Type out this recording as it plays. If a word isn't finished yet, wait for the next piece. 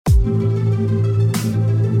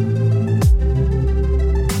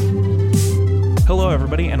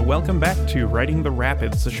everybody, and welcome back to Writing the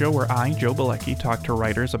Rapids, the show where I, Joe Bilecki, talk to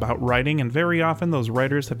writers about writing, and very often those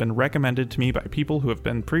writers have been recommended to me by people who have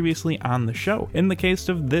been previously on the show. In the case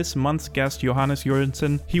of this month's guest, Johannes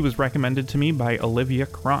Jorgensen, he was recommended to me by Olivia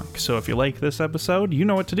Cronk. So if you like this episode, you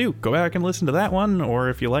know what to do. Go back and listen to that one, or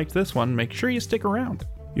if you liked this one, make sure you stick around.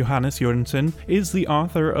 Johannes Jorgensen is the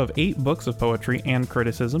author of 8 books of poetry and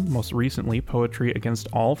criticism, most recently Poetry Against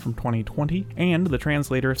All from 2020, and the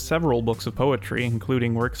translator of several books of poetry,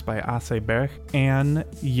 including works by Asse Berg, Anne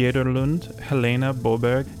Jederlund, Helena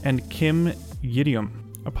Boberg, and Kim Yidium.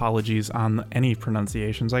 Apologies on any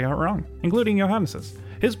pronunciations I got wrong, including Johannes's.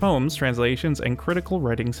 His poems, translations, and critical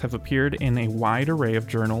writings have appeared in a wide array of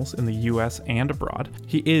journals in the US and abroad.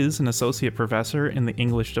 He is an associate professor in the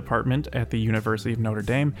English department at the University of Notre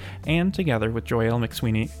Dame, and together with Joelle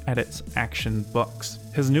McSweeney, edits Action Books.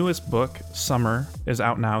 His newest book, Summer, is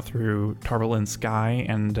out now through Tarpaulin Sky,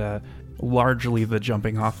 and largely the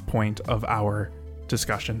jumping off point of our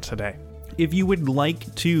discussion today. If you would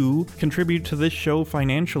like to contribute to this show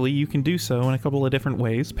financially, you can do so in a couple of different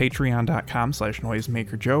ways.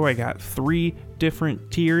 Patreon.com/NoisemakerJoe. I got 3 different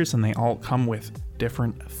tiers, and they all come with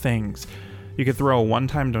different things. You could throw a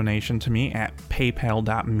one-time donation to me at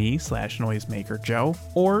paypal.me/NoisemakerJoe,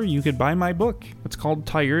 or you could buy my book. It's called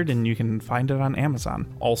Tired, and you can find it on Amazon.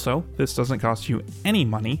 Also, this doesn't cost you any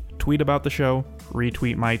money. Tweet about the show,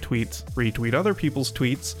 retweet my tweets, retweet other people's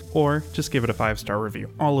tweets, or just give it a 5-star review,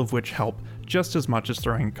 all of which help just as much as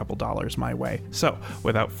throwing a couple dollars my way. So,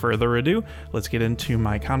 without further ado, let's get into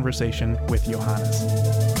my conversation with Johannes.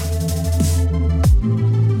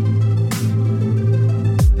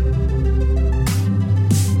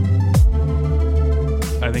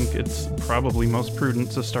 I think it's probably most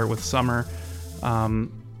prudent to start with Summer. I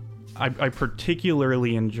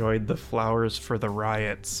particularly enjoyed the Flowers for the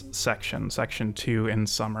Riots section 2 in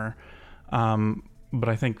Summer. But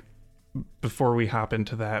I think before we hop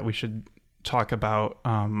into that, we should talk about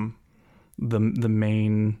the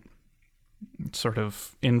main sort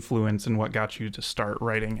of influence and what got you to start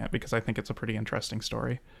writing it, because I think it's a pretty interesting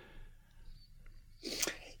story.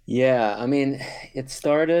 Yeah, I mean, it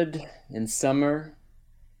started in summer.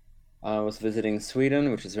 I was visiting Sweden,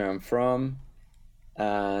 which is where I'm from.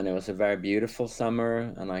 And it was a very beautiful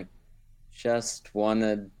summer, and I just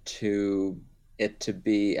wanted I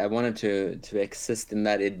wanted to exist in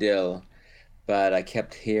that idyll, but I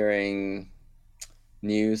kept hearing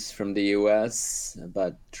news from the US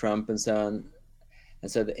about Trump and so on. And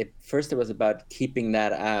so first it was about keeping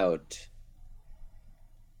that out.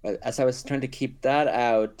 But as I was trying to keep that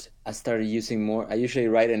out, I started using more. I usually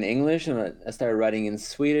write in English, and I started writing in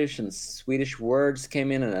Swedish, and Swedish words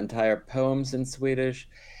came in, and entire poems in Swedish.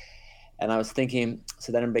 And I was thinking,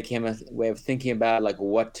 so then it became a way of thinking about like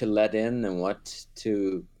what to let in and what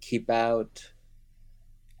to keep out.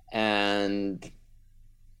 And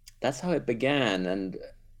that's how it began. And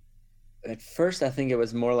at first, I think it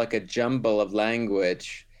was more like a jumble of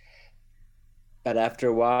language. But after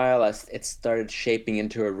a while, it started shaping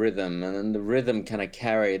into a rhythm, and then the rhythm kind of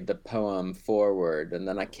carried the poem forward. And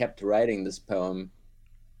then I kept writing this poem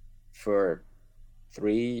for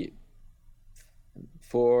 3,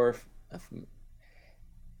 4,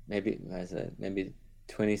 maybe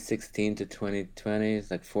 2016 to 2020. It's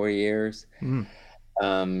like 4 years.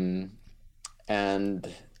 And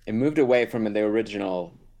it moved away from the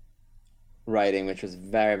original writing, which was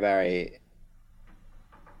very, very...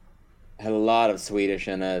 had a lot of Swedish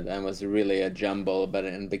in it and was really a jumble, but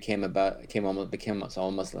it became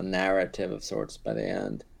almost a narrative of sorts by the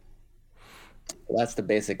end. That's the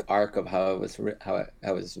basic arc of how it was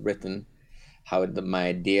written, how my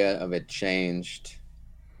idea of it changed.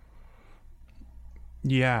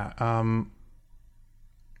 Yeah,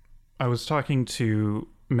 I was talking to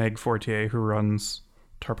Meg Fortier, who runs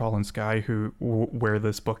Tarpaulin Sky, where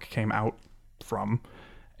this book came out from,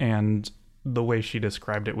 and the way she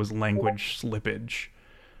described it was language slippage,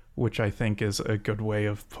 which I think is a good way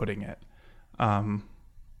of putting it. And,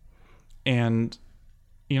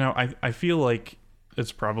 you know, I feel like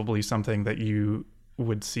it's probably something that you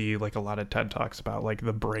would see like a lot of TED Talks about, like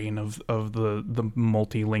the brain of the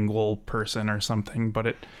multilingual person or something, but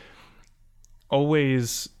it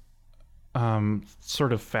always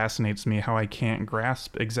sort of fascinates me how I can't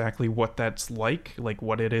grasp exactly what that's like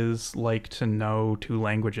what it is like to know 2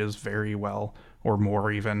 languages very well, or more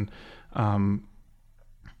even. And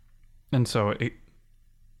so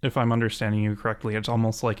if I'm understanding you correctly, it's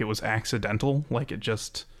almost like it was accidental, like it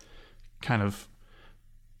just kind of,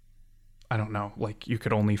 I don't know, like you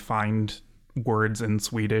could only find words in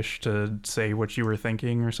Swedish to say what you were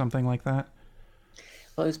thinking or something like that.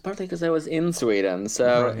 Well, it's partly because I was in Sweden.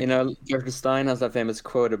 So, Right. Gertrude Stein has that famous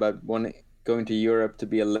quote about one going to Europe to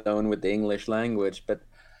be alone with the English language, but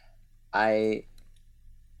I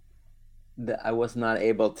I was not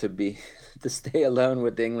able to be to stay alone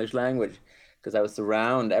with the English language because I was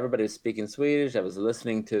around everybody was speaking Swedish. I was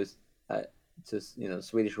listening uh, to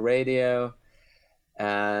Swedish radio,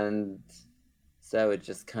 and so it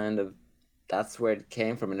just kind of that's where it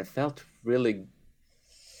came from, and it felt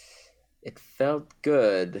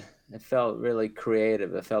good. It felt really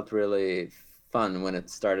creative. It felt really fun when it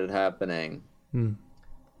started happening. Hmm.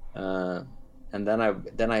 Uh, and then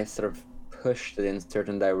I sort of pushed it in a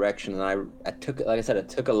certain direction, and I took, like I said, I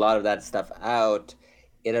took a lot of that stuff out.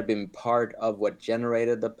 It had been part of what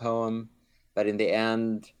generated the poem, but in the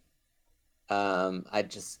end, I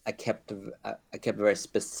kept very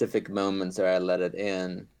specific moments where I let it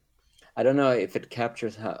in. I don't know if it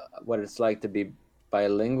captures what it's like to be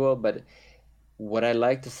bilingual, but what I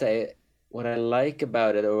like to say, what I like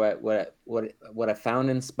about it, or what I found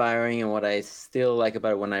inspiring, and what I still like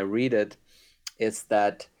about it when I read it, is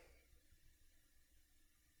that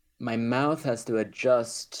my mouth has to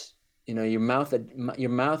adjust. Your mouth,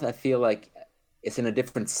 I feel like it's in a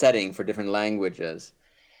different setting for different languages,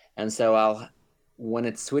 and so when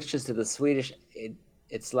it switches to the Swedish,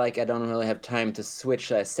 it's like I don't really have time to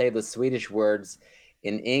switch. I say the Swedish words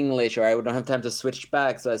in English, or I don't have time to switch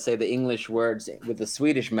back, so I say the English words with the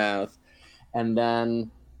Swedish mouth, and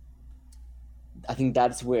then I think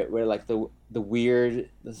that's where like the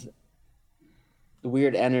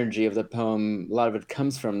weird energy of the poem, a lot of it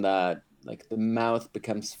comes from that. Like the mouth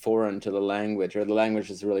becomes foreign to the language, or the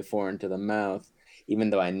language is really foreign to the mouth, even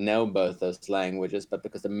though I know both those languages, but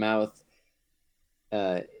because the mouth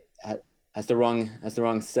uh, has the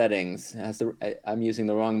wrong settings, I'm using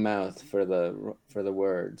the wrong mouth for the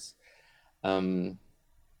words, um,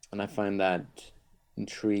 and I find that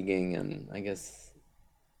intriguing, and I guess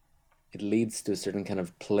it leads to a certain kind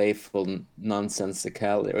of playful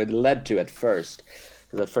nonsensicality, or it led to at first.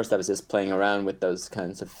 Because at first I was just playing around with those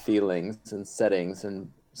kinds of feelings and settings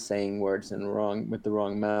and saying words with the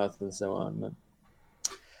wrong mouth and so on. But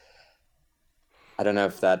I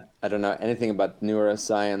don't know anything about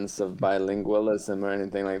neuroscience of bilingualism or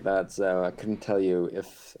anything like that, so I couldn't tell you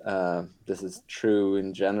if this is true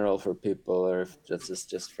in general for people or if this is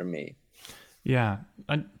just for me. Yeah.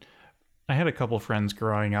 I had a couple friends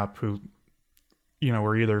growing up who,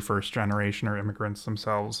 were either first generation or immigrants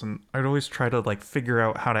themselves, and I'd always try to like figure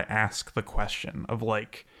out how to ask the question of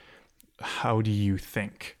like, how do you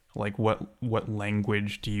think? Like what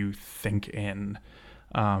language do you think in?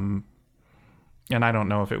 Um, and I don't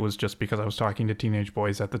know if it was just because I was talking to teenage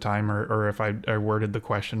boys at the time, or if I worded the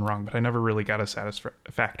question wrong, but I never really got a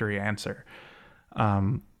satisfactory answer.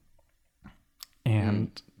 Um, Mm.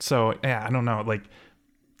 and so, yeah, I don't know. Like,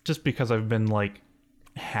 just because I've been like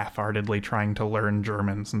half-heartedly trying to learn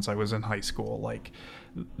German since I was in high school, like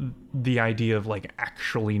the idea of like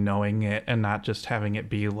actually knowing it and not just having it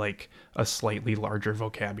be like a slightly larger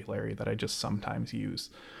vocabulary that I just sometimes use,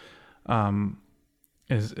 um,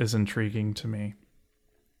 is intriguing to me.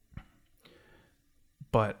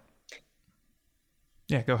 But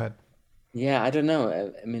yeah, go ahead. Yeah, I don't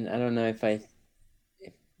know. I mean, I don't know if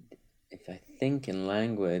if I think in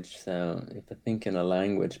language. So if I think in a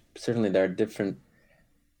language, certainly there are different.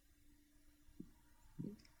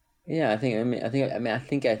 Yeah, I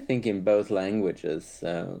think in both languages.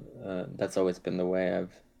 So that's always been the way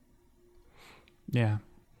I've. Yeah,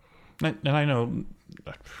 and I know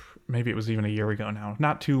maybe it was even a year ago now,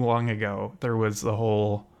 not too long ago, there was the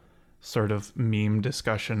whole sort of meme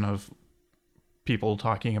discussion of people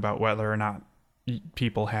talking about whether or not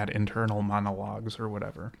people had internal monologues or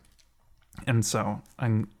whatever. And so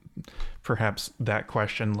I'm perhaps that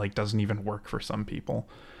question like doesn't even work for some people.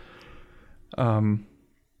 Um,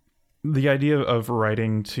 the idea of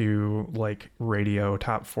writing to like radio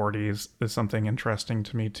top 40s is something interesting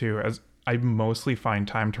to me too, as I mostly find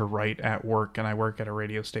time to write at work, and I work at a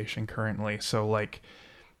radio station currently. So like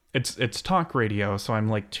it's talk radio, so I'm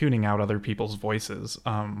like tuning out other people's voices.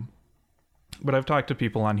 But I've talked to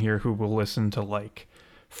people on here who will listen to like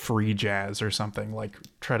free jazz or something, like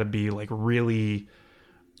try to be like really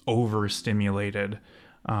overstimulated.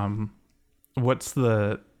 Um, what's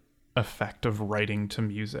the effect of writing to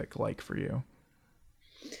music like for you?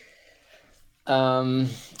 Um,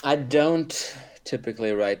 I don't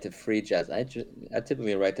typically write to free jazz. I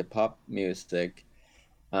typically write to pop music.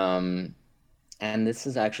 Um, and this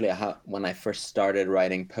is actually how when I first started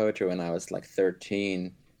writing poetry when I was like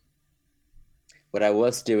 13. What I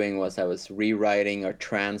was doing was I was rewriting or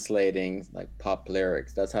translating like pop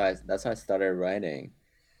lyrics. That's how I started writing.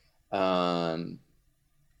 Um,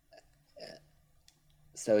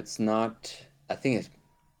 so it's not, I think it's,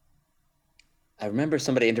 I remember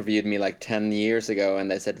somebody interviewed me like 10 years ago and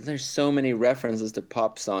they said, there's so many references to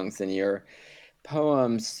pop songs in your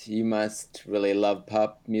poems. You must really love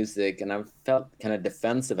pop music. And I felt kind of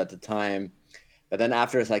defensive at the time. But then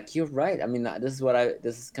after it's like, you're right. I mean, this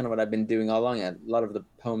is kind of what I've been doing all along. A lot of the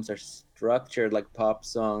poems are structured like pop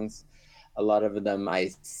songs. A lot of them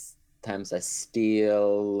times I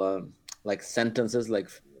steal like sentences, like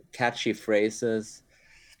catchy phrases.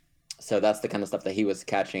 So that's the kind of stuff that he was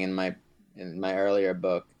catching in my earlier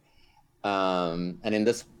book. And in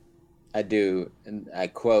this, I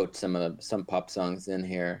quote some pop songs in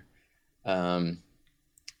here.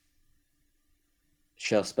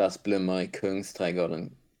 Körsbärsblommor I Kungsträdgården,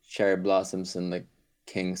 cherry blossoms in the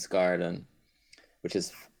King's Garden, which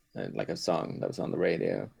is like a song that was on the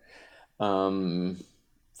radio,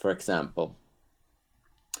 for example.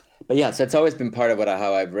 But yeah, so it's always been part of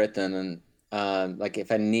how I've written. And like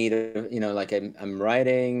if I need like I'm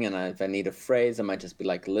writing and if I need a phrase, I might just be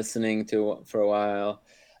like listening to for a while.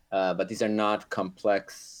 But these are not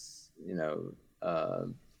complex,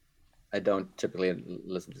 I don't typically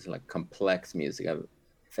listen to like complex music.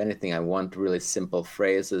 If anything, I want really simple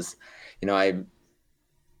phrases. A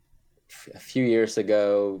few years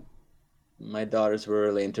ago, my daughters were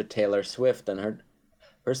really into Taylor Swift, and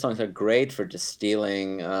her songs are great for just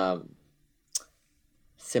stealing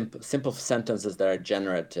simple sentences that are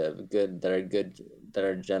generative, that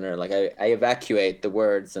are generative. Like I evacuate the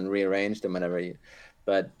words and rearrange them whenever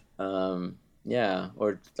but yeah,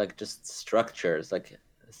 or like just structures, like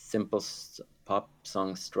simple pop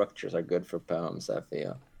song structures are good for poems, I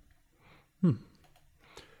feel.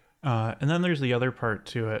 And then there's the other part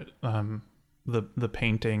to it, the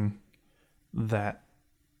painting that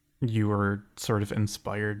you were sort of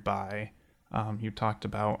inspired by. You talked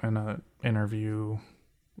about in an interview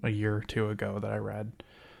a year or two ago that I read.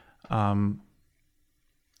 And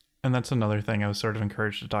that's another thing I was sort of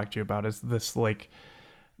encouraged to talk to you about, is this like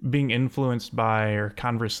being influenced by or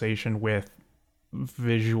conversation with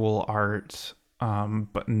visual art,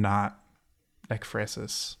 but not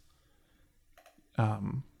ekphrasis.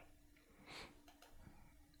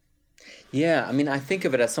 Yeah, I mean, I think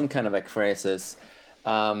of it as some kind of ekphrasis.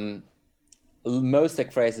 Most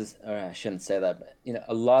ekphrasis, or I shouldn't say that, but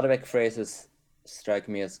a lot of ekphrasis strike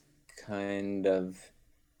me as kind of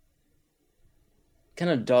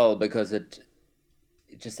dull, because it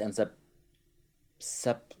just ends up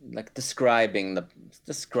like describing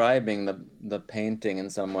the painting in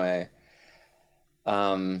some way,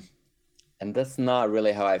 and that's not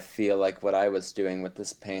really how I feel like what I was doing with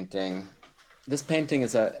this painting. This painting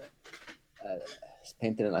is it's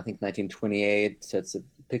painted in, I think, 1928. So it's a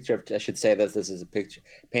picture of, I should say this is a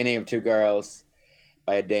painting of two girls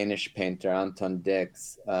by a Danish painter, Anton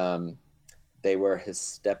Dix. They were his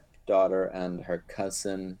stepdaughter and her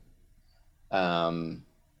cousin. And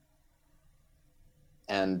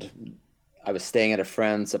I was staying at a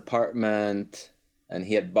friend's apartment, and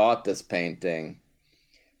he had bought this painting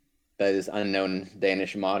by this unknown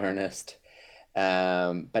Danish modernist.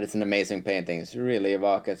 But it's an amazing painting. It's really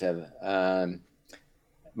evocative.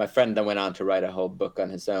 My friend then went on to write a whole book on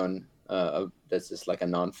his own. This is like a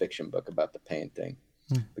nonfiction book about the painting,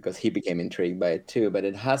 because he became intrigued by it too. But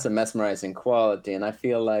it has a mesmerizing quality, and I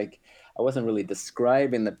feel like I wasn't really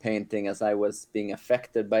describing the painting as I was being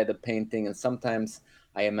affected by the painting. And sometimes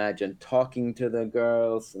I imagined talking to the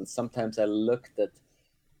girls, and sometimes I looked at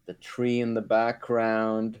the tree in the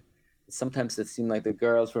background. Sometimes it seemed like the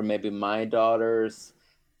girls were maybe my daughters.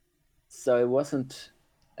 So it wasn't,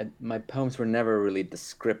 my poems were never really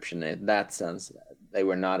description in that sense. They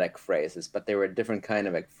were not ekphrasis, but they were a different kind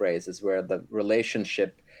of ekphrasis, where the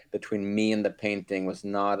relationship between me and the painting was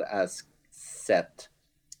not as set,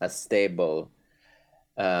 as stable.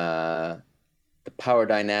 The power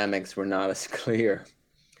dynamics were not as clear.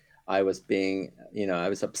 I was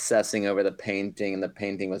obsessing over the painting, and the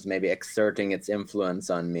painting was maybe exerting its influence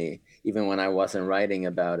on me, even when I wasn't writing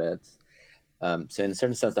about it. So in a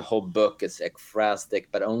certain sense, the whole book is ekphrastic,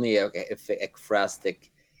 but only if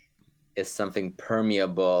ekphrastic is something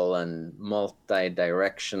permeable and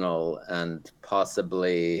multi-directional, and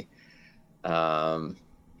possibly only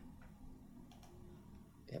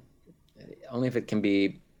if it can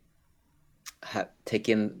be take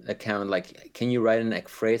in account, like, can you write an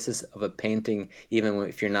ekphrasis of a painting even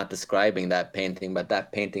if you're not describing that painting, but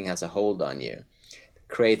that painting has a hold on you? It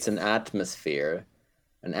creates an atmosphere,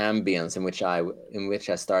 an ambience in which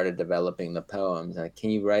I started developing the poems. And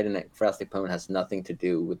can you write an ekphrastic poem that has nothing to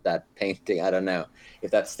do with that painting? I don't know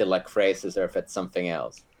if that's still ekphrasis or if it's something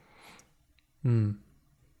else.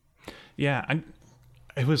 Yeah,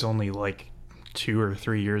 it was only like 2 or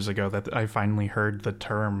 3 years ago that I finally heard the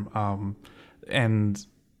term. And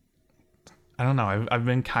I don't know, I've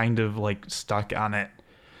been kind of like stuck on it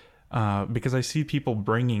because I see people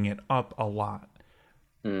bringing it up a lot.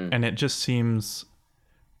 And it just seems,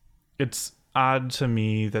 it's odd to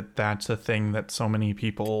me that that's a thing that so many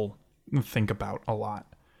people think about a lot.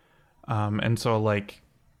 And so, like,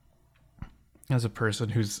 as a person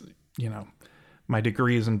who's, my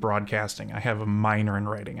degree is in broadcasting, I have a minor in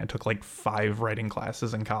writing. I took like 5 writing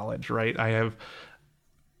classes in college, right? I have,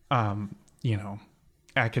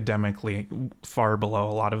 academically far below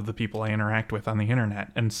a lot of the people I interact with on the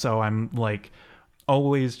internet. And so I'm like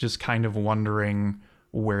always just kind of wondering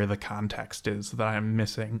where the context is that I'm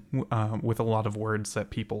missing with a lot of words that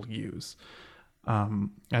people use.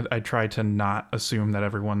 I try to not assume that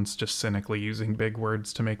everyone's just cynically using big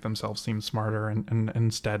words to make themselves seem smarter, and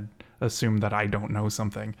instead assume that I don't know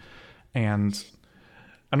something. And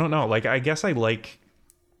I don't know, like, I guess I like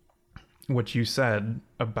what you said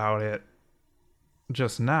about it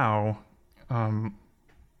just now, and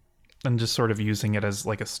just sort of using it as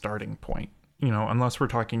like a starting point, unless we're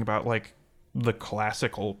talking about like the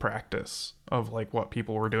classical practice of like what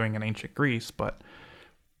people were doing in ancient Greece, but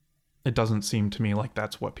it doesn't seem to me like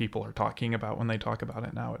that's what people are talking about when they talk about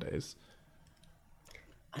it nowadays.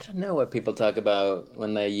 I don't know what people talk about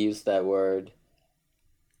when they use that word.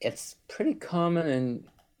 It's pretty common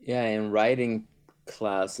in writing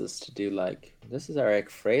classes to do like, this is our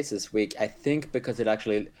ekphrasis week. I think because it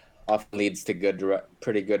actually often leads to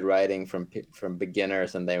pretty good writing from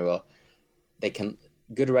beginners, and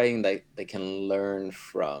good writing they can learn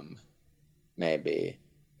from, maybe.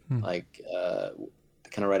 Like the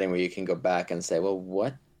kind of writing where you can go back and say, well,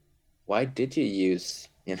 why did you use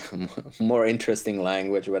more interesting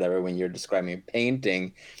language or whatever when you're describing a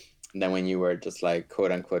painting than when you were just like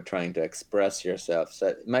quote unquote trying to express yourself? So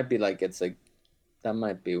it might be like that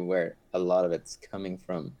might be where a lot of it's coming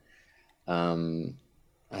from. I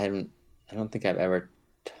don't think I've ever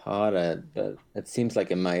taught it, but it seems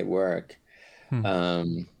like it might work. I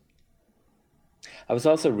was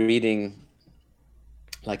also reading,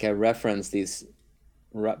 like, I referenced these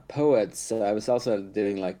poets. So I was also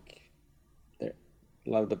doing like, a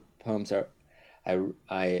lot of the poems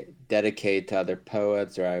I dedicate to other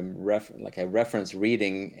poets, or I reference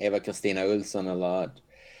reading Eva Kristina Olsson a lot,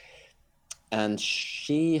 and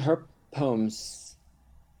her poems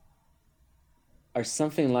are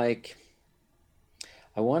something like,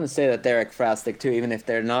 I want to say that they're ekphrastic too, even if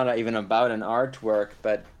they're not even about an artwork.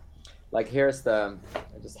 But like, I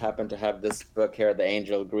just happen to have this book here, The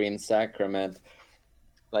Angel Green Sacrament.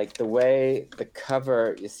 Like the way the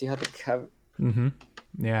cover, you see how the cover...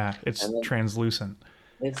 Yeah, it's translucent.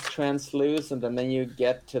 It's translucent, and then you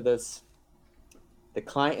get to this,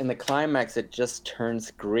 in the climax, it just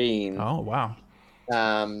turns green. Oh, wow.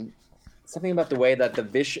 Something about the way that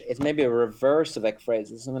it's maybe a reverse of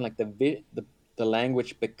ekphrasis. It's something like the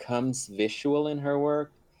language becomes visual in her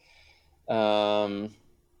work. There's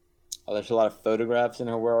a lot of photographs in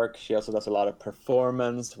her work. She also does a lot of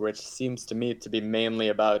performance, which seems to me to be mainly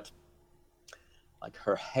about like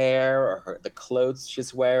her hair or the clothes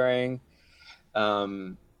she's wearing.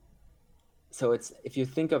 So if you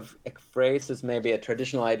think of ekphrasis, maybe a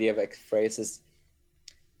traditional idea of ekphrasis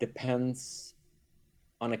depends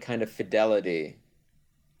on a kind of fidelity.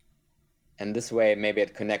 And this way, maybe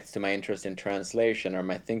it connects to my interest in translation or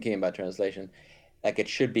my thinking about translation. Like, it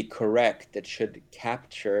should be correct. It should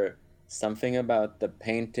capture something about the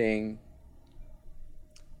painting.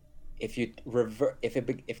 If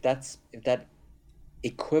that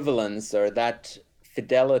equivalence or that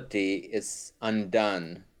fidelity is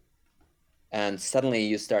undone, and suddenly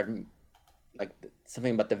you start like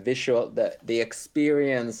something about the visual, the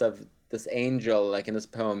experience of this angel, like in this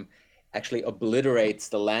poem, actually obliterates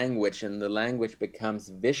the language, and the language becomes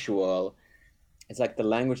visual. It's like the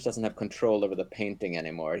language doesn't have control over the painting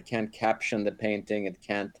anymore. It can't caption the painting. It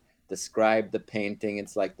can't describe the painting.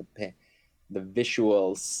 It's like the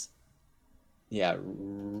visuals,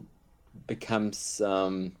 becomes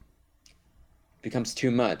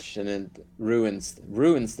too much, and it ruins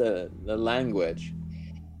the language.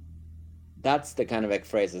 That's the kind of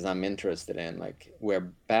ekphrasis I'm interested in, like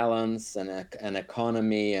where balance and an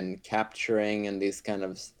economy and capturing and this kind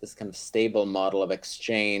of stable model of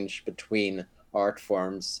exchange between art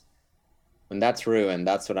forms. When that's ruined,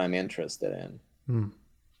 that's what I'm interested in.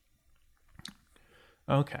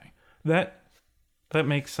 Okay, that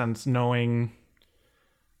makes sense. Knowing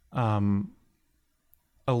a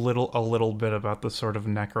little bit about the sort of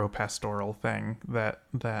necropastoral thing that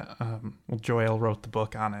Joelle wrote the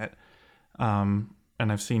book on it. And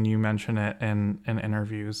I've seen you mention it in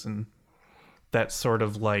interviews, and that sort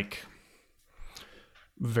of like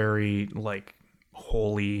very like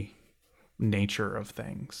holy nature of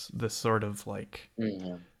things, this sort of like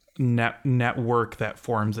network that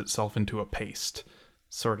forms itself into a paste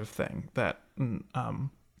sort of thing. That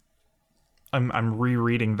I'm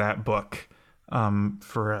rereading that book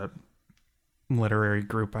for a literary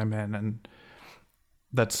group I'm in, and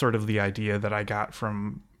that's sort of the idea that I got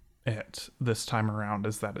from it this time around,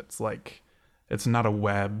 is that it's like, it's not a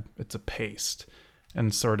web, it's a paste.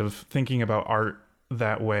 And sort of thinking about art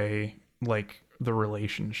that way, like the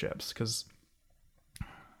relationships, because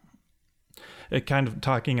it kind of,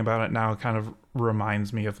 talking about it now kind of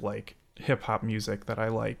reminds me of like hip hop music that I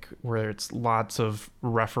like, where it's lots of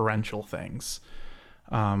referential things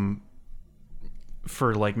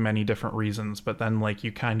for like many different reasons, but then like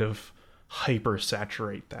you kind of hyper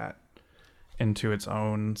saturate that into its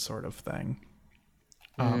own sort of thing.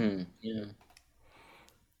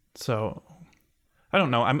 So I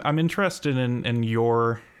don't know. I'm interested in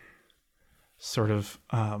your sort of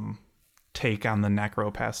take on the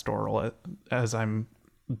necropastoral as I'm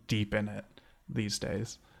deep in it these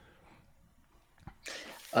days.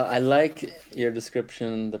 I like your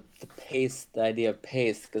description, the paste, the idea of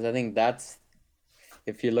paste, because I think that's,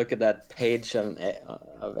 if you look at that page of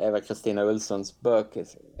Eva Kristina Olsson's book,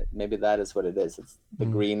 maybe that is what it is. It's the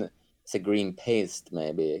green. It's a green paste,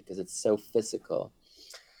 maybe, because it's so physical.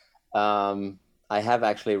 I have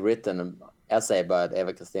actually written an essay about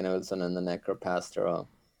Eva Kristina Olsson and the necropastoral,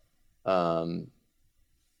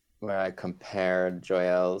 where I compared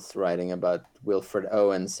Joelle's writing about Wilfred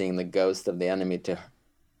Owen seeing the ghost of the enemy to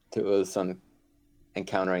Olsson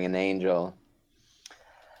encountering an angel.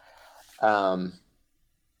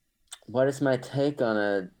 What is my take on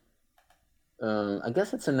it? I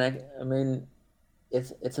guess it's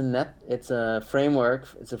it's a framework.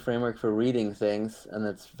 It's a framework for reading things, and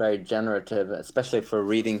it's very generative, especially for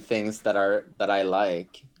reading things that I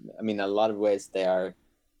like. I mean, a lot of ways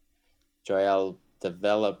Joelle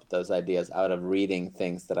developed those ideas out of reading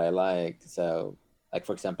things that I like. So, like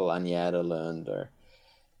for example, Anja Edelund or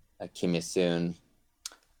Kim Il-sung.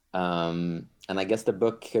 And I guess the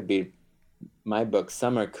book could be, my book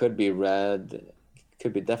Summer could be read,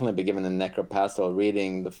 could be definitely be given a necropastoral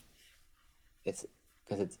reading. It's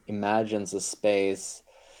because it imagines a space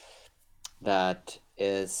that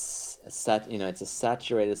is it's a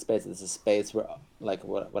saturated space. It's a space where, like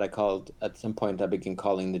what I called at some point, I began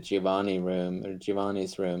calling the Giovanni room, or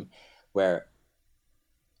Giovanni's room, where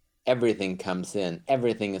everything comes in,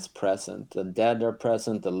 everything is present. The dead are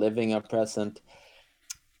present, the living are present.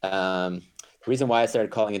 The reason why I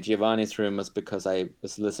started calling it Giovanni's room was because I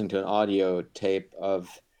was listening to an audio tape of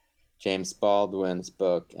James Baldwin's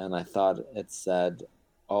book, and I thought it said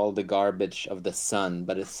all the garbage of the sun,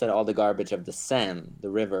 but it said all the garbage of the Seine, the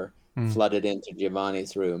river, flooded into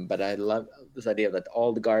Giovanni's room. But I love this idea that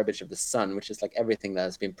all the garbage of the sun, which is like everything that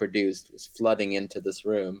has been produced, was flooding into this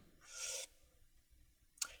room.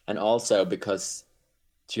 And also because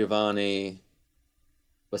Giovanni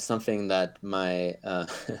was something that my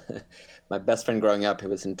my best friend growing up, who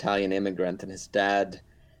was an Italian immigrant, and his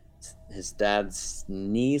dad's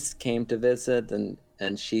niece came to visit, and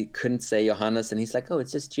she couldn't say Johannes, and he's like, oh,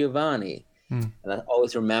 it's just Giovanni. And I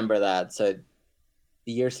always remember that. So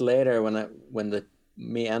years later, when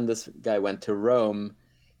me and this guy went to Rome,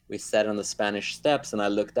 we sat on the Spanish Steps, and I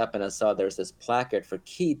looked up and I saw there's this placard for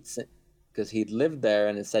Keats, because he'd lived there,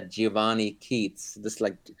 and it said Giovanni Keats. This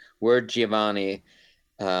like word Giovanni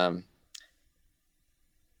is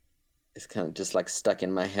kind of just like stuck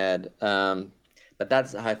in my head. But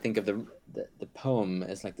that's how I think of the poem,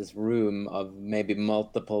 as like this room of maybe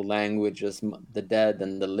multiple languages, the dead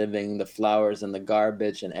and the living, the flowers and the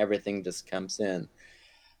garbage, and everything just comes in.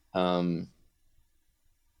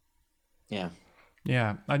 Yeah.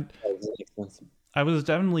 I was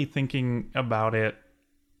definitely thinking about it.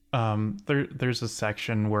 There's a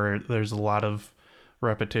section where there's a lot of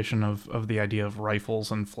repetition of the idea of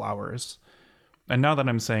rifles and flowers. And now that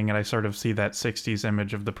I'm saying it, I sort of see that 60s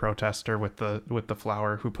image of the protester with the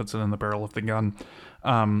flower who puts it in the barrel of the gun.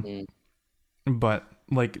 But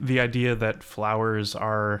like the idea that flowers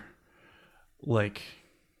are like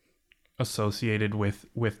associated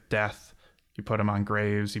with death. You put them on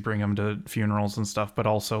graves, you bring them to funerals and stuff, but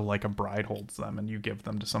also like a bride holds them and you give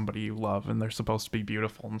them to somebody you love, and they're supposed to be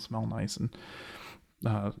beautiful and smell nice and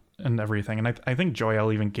everything. And I think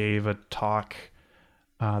Joelle even gave a talk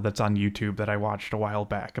that's on YouTube that I watched a while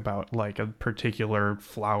back about like a particular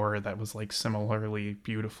flower that was like similarly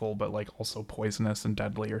beautiful but like also poisonous and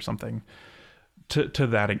deadly or something to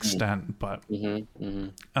that extent. But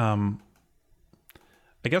I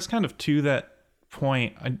guess kind of to that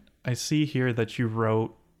point, I see here that you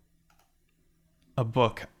wrote a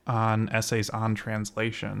book on essays on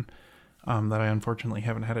translation that I unfortunately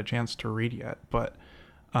haven't had a chance to read yet. But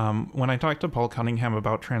when I talked to Paul Cunningham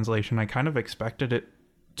about translation, I kind of expected it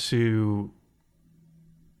to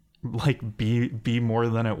like be more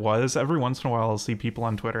than it was. Every once in a while I'll see people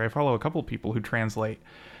on Twitter. I follow a couple people who translate,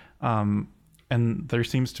 and there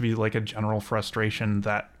seems to be like a general frustration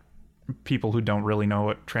that people who don't really know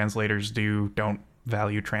what translators do don't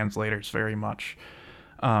value translators very much.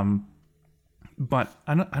 But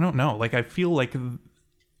I don't know. Like, I feel like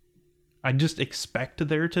I just expect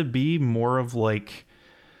there to be more of like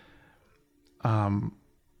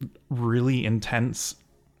really intense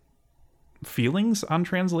feelings on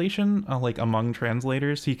translation, like among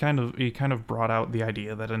translators. He kind of brought out the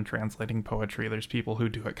idea that in translating poetry, there's people who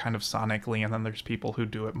do it kind of sonically, and then there's people who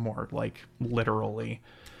do it more like literally.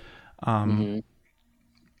 But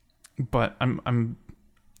I'm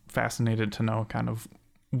fascinated to know kind of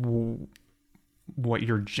what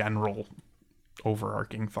your general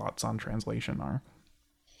overarching thoughts on translation are.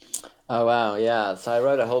 Oh, wow. Yeah. So I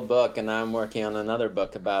wrote a whole book, and now I'm working on another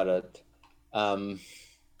book about it. I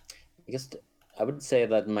guess I would say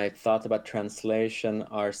that my thoughts about translation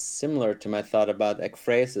are similar to my thought about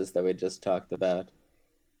ekphrasis that we just talked about.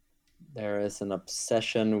 There is an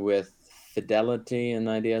obsession with fidelity and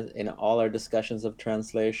ideas in all our discussions of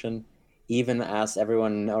translation, even as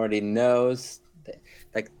everyone already knows.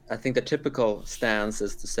 Like, I think the typical stance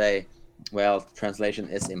is to say, well, translation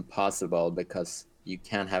is impossible because you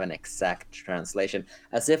can't have an exact translation,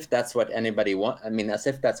 as if that's what anybody wants. I mean, as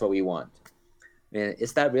if that's what we want. I mean,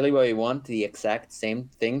 is that really what we want? The exact same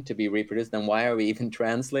thing to be reproduced? Then why are we even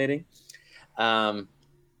translating? So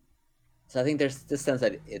I think there's this sense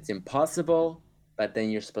that it's impossible, but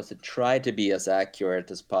then you're supposed to try to be as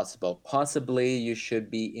accurate as possible. Possibly you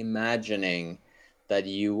should be imagining that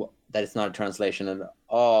it's not a translation at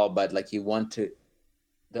all, but like you want to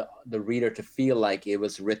the reader to feel like it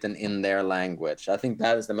was written in their language. I think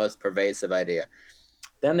that is the most pervasive idea.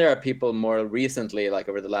 Then there are people more recently, like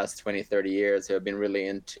over the last 20, 30 years, who have been really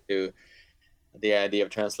into the idea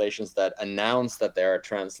of translations that announce that there are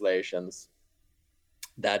translations,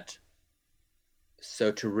 that so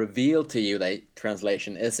to reveal to you that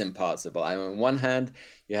translation is impossible. I mean, on one hand,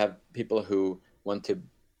 you have people who want to,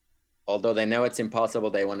 although they know it's impossible,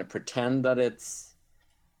 they want to pretend that it's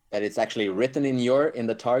actually written in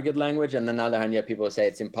the target language. And then on the other hand, you have people who say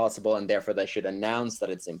it's impossible, and therefore they should announce that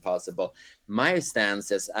it's impossible. My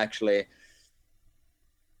stance is actually,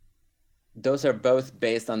 those are both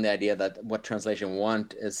based on the idea that what translation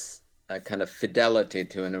want is a kind of fidelity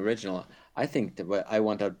to an original. I think that what I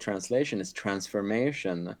want out of translation is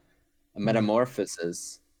transformation, a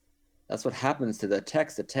metamorphosis. That's what happens to the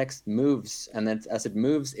text. The text moves, and then as it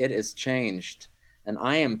moves, it is changed. And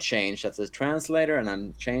I am changed as a translator, and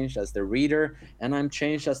I'm changed as the reader, and I'm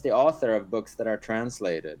changed as the author of books that are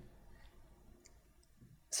translated.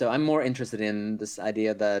 So I'm more interested in this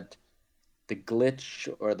idea that the glitch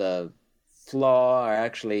or the flaw are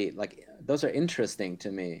actually, like, those are interesting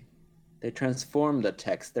to me. They transform the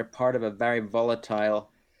text. They're part of a very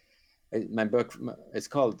volatile, my book is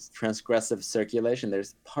called Transgressive Circulation.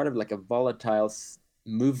 There's part of like a volatile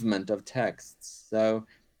movement of texts. So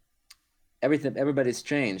everybody's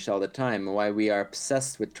changed all the time. Why we are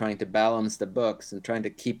obsessed with trying to balance the books and trying to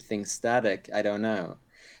keep things static, I don't know.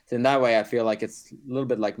 So in that way, I feel like it's a little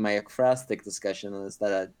bit like my ekphrastic discussion, is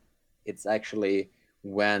that it's actually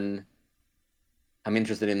when I'm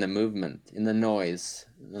interested in the movement, in the noise,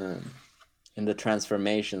 in the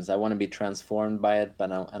transformations. I want to be transformed by it,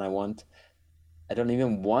 but I don't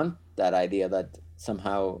even want that idea that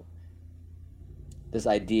somehow, this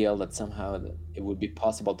ideal that somehow it would be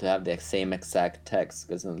possible to have the same exact text,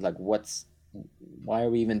 because like, why are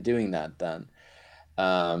we even doing that then?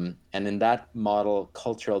 And in that model,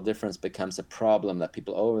 cultural difference becomes a problem that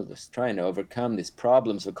people trying to overcome these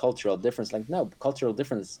problems of cultural difference. Like, no, cultural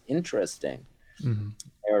difference is interesting. Mm-hmm.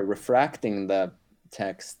 They're refracting the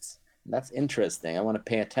texts. That's interesting. I want to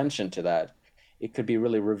pay attention to that. It could be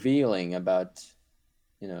really revealing about,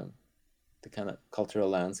 the kind of cultural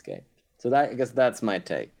landscape. So I guess that's my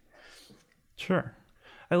take. Sure.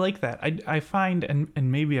 I like that. I find,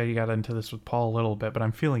 and maybe I got into this with Paul a little bit, but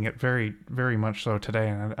I'm feeling it very, very much so today,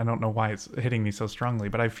 and I don't know why it's hitting me so strongly,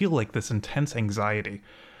 but I feel like this intense anxiety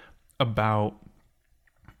about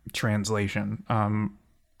translation,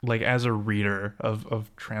 like as a reader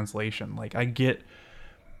of translation, like I get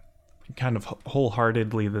kind of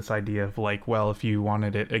wholeheartedly this idea of like, well, if you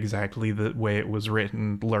wanted it exactly the way it was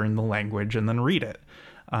written, learn the language and then read it.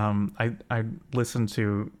 I listen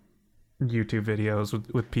to YouTube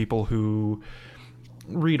videos with people who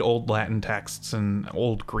read old Latin texts and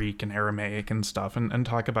old Greek and Aramaic and stuff, and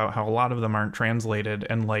talk about how a lot of them aren't translated,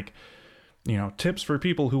 and like, you know, tips for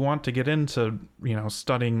people who want to get into, you know,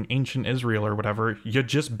 studying ancient Israel or whatever. You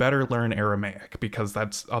just better learn Aramaic, because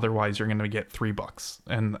that's, otherwise you're going to get $3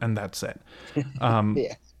 and that's it.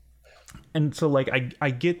 Yeah. And so like I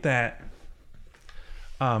get that,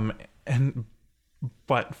 and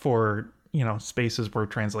but for, you know, spaces where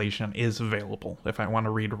translation is available, if I want to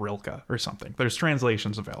read Rilke or something, there's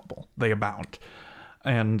translations available, they abound.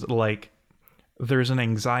 And like, there's an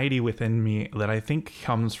anxiety within me that I think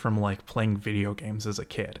comes from like playing video games as a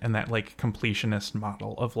kid, and that like completionist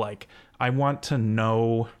model of like, I want to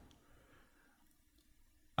know,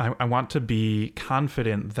 I want to be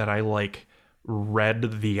confident that I like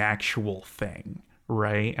read the actual thing,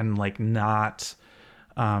 right? And like not,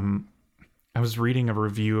 I was reading a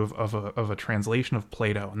review of a translation of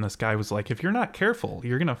Plato, and this guy was like, if you're not careful,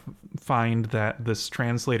 you're gonna find that this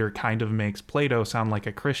translator kind of makes Plato sound like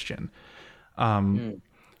a Christian.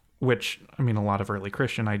 Which, I mean, a lot of early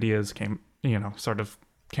Christian ideas came, you know, sort of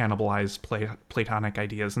cannibalized Platonic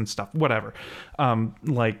ideas and stuff, whatever.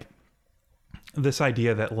 Like, this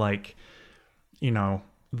idea that, like, you know,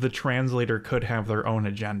 the translator could have their own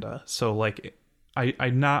agenda. So, like,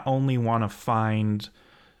 I not only want to find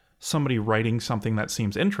somebody writing something that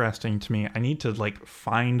seems interesting to me, I need to, like,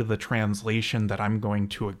 find the translation that I'm going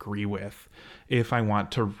to agree with if I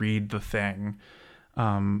want to read the thing.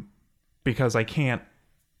 Because I can't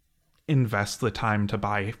invest the time to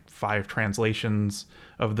buy 5 translations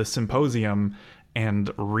of the Symposium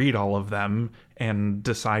and read all of them and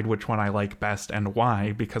decide which one I like best and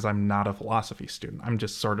why, because I'm not a philosophy student. I'm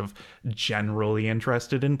just sort of generally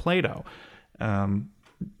interested in Plato. And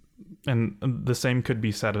the same could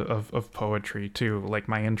be said of poetry too. Like,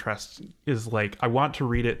 my interest is like, I want to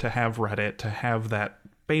read it to have read it, to have that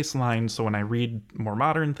baseline, so when I read more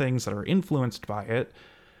modern things that are influenced by it,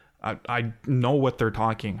 I know what they're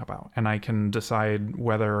talking about, and I can decide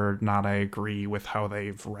whether or not I agree with how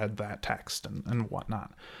they've read that text and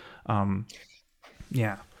whatnot.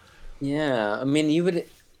 Yeah. Yeah, I mean,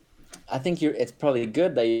 I think it's probably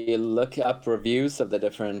good that you look up reviews of the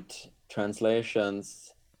different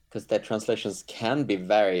translations, because the translations can be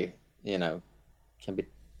very, I'm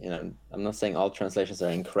not saying all translations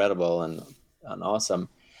are incredible and awesome.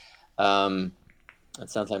 It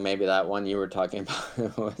sounds like maybe that one you were talking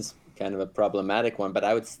about was kind of a problematic one, but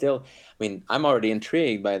I would still, I mean, I'm already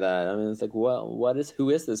intrigued by that. I mean, it's like, well, who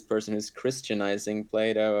is this person who's Christianizing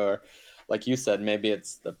Plato? Or like you said, maybe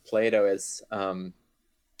it's that Plato is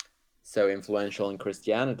so influential in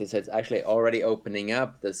Christianity, so it's actually already opening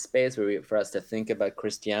up the space for us to think about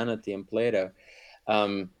Christianity and Plato.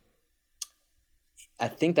 I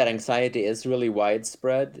think that anxiety is really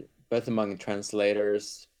widespread, both among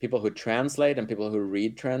translators, people who translate and people who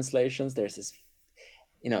read translations. There's this,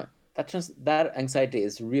 that anxiety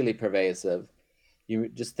is really pervasive. You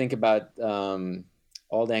just think about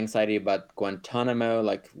all the anxiety about Guantanamo.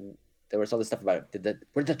 Like, there was all this stuff about,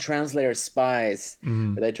 were the translators spies?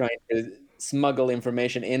 Mm. Were they trying to smuggle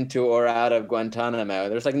information into or out of Guantanamo?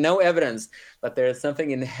 There's like no evidence, but there's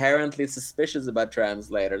something inherently suspicious about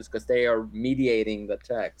translators because they are mediating the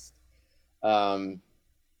text.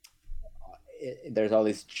 There's all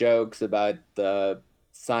these jokes about the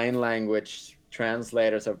sign language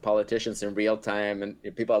translators of politicians in real time, and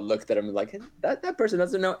people looked at him like, that person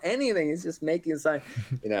doesn't know anything, he's just making a sign.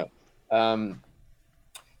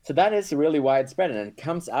 So that is really widespread, and it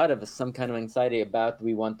comes out of some kind of anxiety about,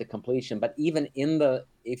 we want the completion. But even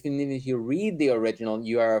if you read the original,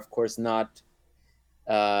 you are of course not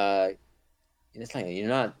it's like you're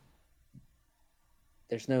not,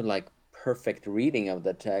 there's no like perfect reading of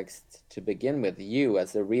the text to begin with, you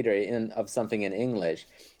as a reader of something in English.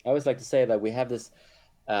 I always like to say that we have this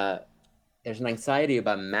there's an anxiety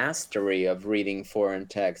about mastery of reading foreign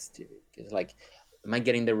text. It's like, am I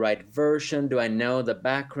getting the right version? Do I know the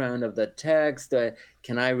background of the text?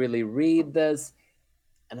 Can I really read this?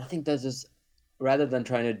 And I think that's just, rather than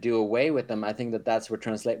trying to do away with them, I think that's where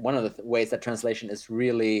one of the ways that translation is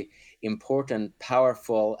really important,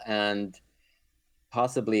 powerful, and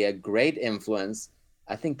possibly a great influence.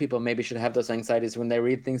 I think people maybe should have those anxieties when they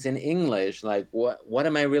read things in English. Like, what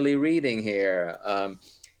am I really reading here?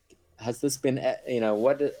 Has this been,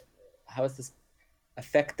 how is this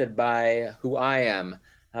affected by who I am?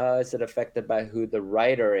 How is it affected by who the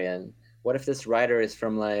writer is? What if this writer is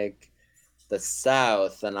from like the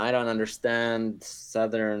South and I don't understand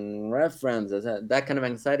Southern references? That kind of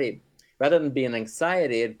anxiety, rather than being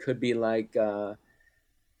anxiety, it could be like that's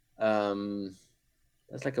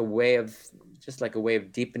like a way of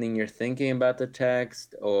deepening your thinking about the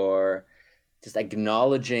text, or just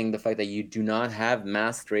acknowledging the fact that you do not have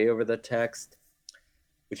mastery over the text,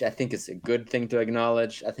 which I think is a good thing to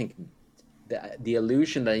acknowledge. I think the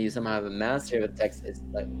illusion that you somehow have a mastery of the text is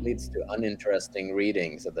like leads to uninteresting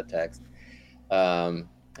readings of the text.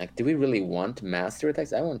 Like, do we really want to master a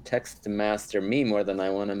text? I want text to master me more than I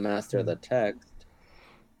want to master the text.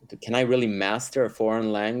 Can I really master a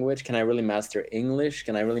foreign language? Can I really master English?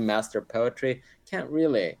 Can I really master poetry? Can't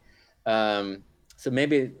really. So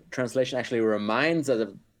maybe translation actually reminds us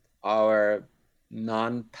of our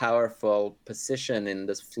non-powerful position in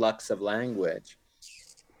this flux of language.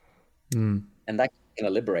 And that's kind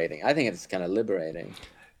of liberating. I think it's kind of liberating.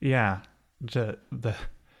 Yeah. The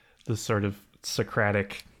sort of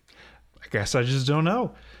Socratic, I guess I just don't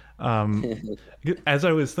know. As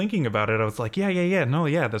I was thinking about it, I was like,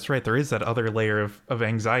 yeah, that's right. There is that other layer of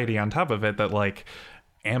anxiety on top of it that, like,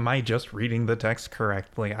 am I just reading the text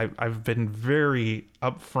correctly? I've been very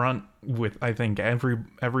upfront with, I think,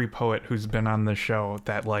 every poet who's been on the show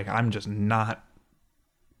that, like, I'm just not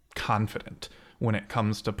confident when it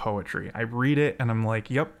comes to poetry. I read it and I'm like,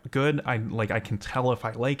 yep, good. I can tell if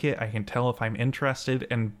I like it. I can tell if I'm interested.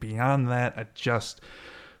 And beyond that, I just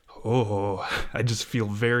feel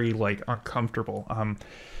very, like, uncomfortable.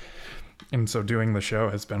 And so doing the show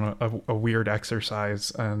has been a weird exercise,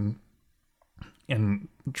 and in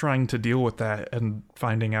trying to deal with that and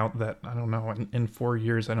finding out that, I don't know, in 4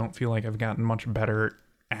 years, I don't feel like I've gotten much better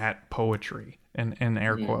at poetry, in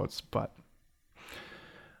air quotes, but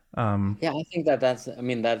yeah, I think that's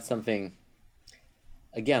something,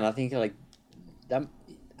 again, I think, like, that,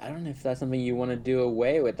 I don't know if that's something you want to do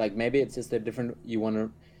away with. Like, maybe it's just a different, you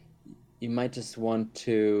might just want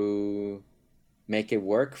to make it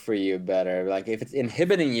work for you better. Like, if it's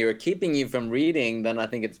inhibiting you or keeping you from reading, then I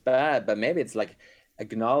think it's bad. But maybe it's like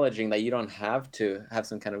acknowledging that you don't have to have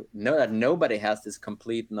some kind of, know that nobody has this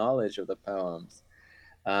complete knowledge of the poems.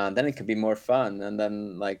 Then it could be more fun. And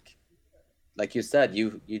then, like you said,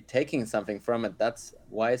 you taking something from it,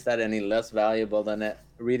 why is that any less valuable than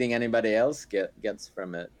reading anybody else gets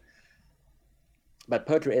from it? But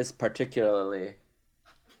poetry is particularly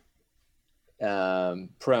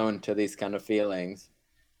prone to these kind of feelings,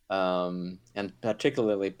 and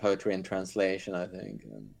particularly poetry in translation, I think.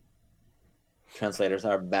 Translators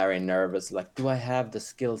are very nervous, like, do I have the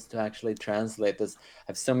skills to actually translate this? I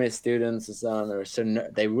have so many students and so on,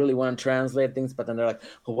 they really want to translate things, but then they're like,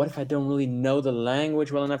 well, what if I don't really know the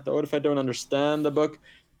language well enough? What if I don't understand the book?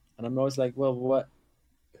 And I'm always like, well,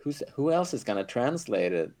 who else is going to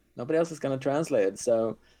translate it? Nobody else is going to translate it.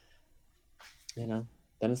 So, then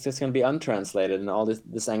it's just going to be untranslated, and all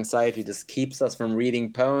this anxiety just keeps us from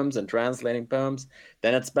reading poems and translating poems.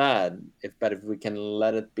 Then it's bad. But if we can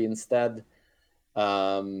let it be instead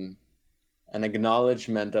an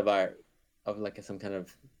acknowledgement of like some kind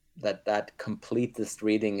of that completist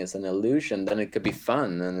reading is an illusion, then it could be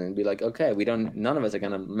fun, and it'd be like, okay, none of us are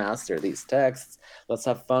going to master these texts. Let's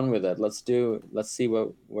have fun with it. Let's see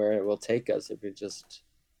where it will take us if we just,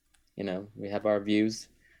 we have our views,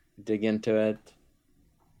 dig into it,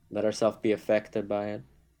 let ourselves be affected by it.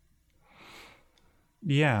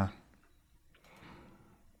 Yeah.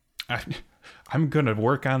 I'm going to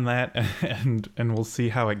work on that, and we'll see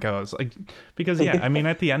how it goes. Like, because, yeah, I mean,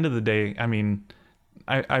 at the end of the day, I mean,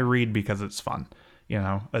 I read because it's fun,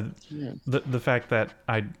 the fact that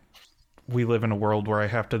we live in a world where I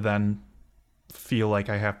have to then feel like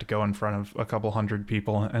I have to go in front of a couple hundred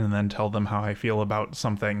people and then tell them how I feel about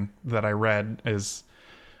something that I read is,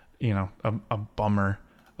 a bummer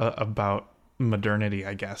about modernity,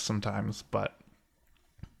 I guess, sometimes. But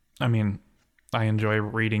I mean, I enjoy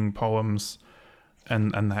reading poems,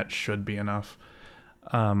 and that should be enough.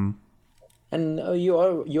 And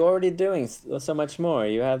you're already doing so much more.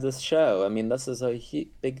 You have this show. I mean, this is a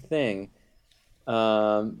big thing.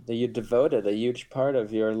 That you devoted a huge part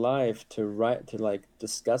of your life to like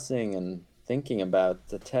discussing and thinking about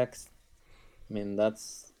the text. I mean,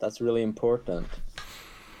 that's really important.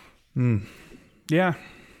 Yeah.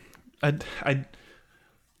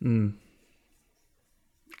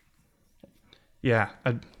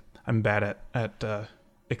 I'm bad at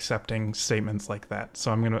accepting statements like that,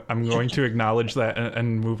 so I'm going to acknowledge that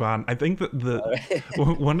and move on. I think that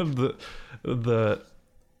one of the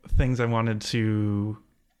things I wanted to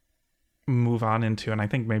move on into, and I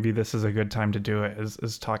think maybe this is a good time to do it,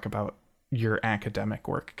 is talk about your academic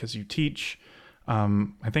work, because you teach.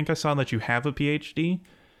 I think I saw that you have a PhD.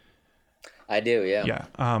 I do, yeah. Yeah.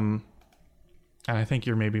 And I think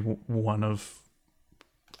you're maybe one of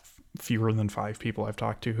fewer than 5 people I've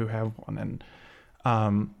talked to who have one.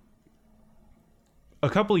 And a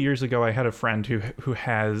couple of years ago, I had a friend who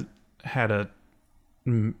has had a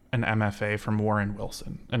an MFA from Warren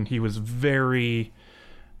Wilson, and he was very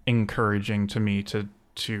encouraging to me to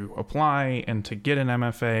apply and to get an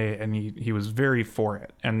MFA, and he was very for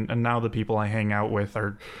it. And now the people I hang out with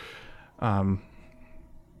are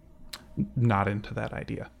not into that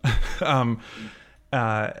idea.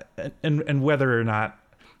 And whether or not,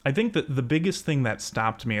 I think that the biggest thing that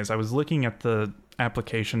stopped me is I was looking at the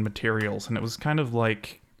application materials, and it was kind of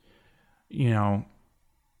like,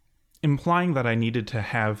 implying that I needed to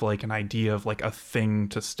have like an idea of like a thing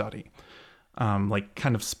to study, like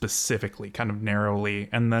kind of specifically, kind of narrowly.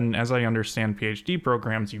 And then as I understand PhD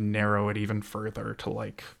programs, you narrow it even further to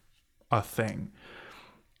like a thing.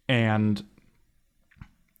 And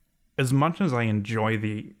as much as I enjoy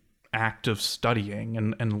the act of studying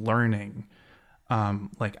and learning,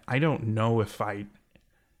 like I don't know if I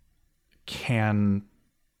can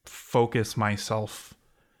focus myself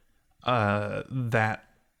that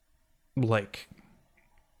like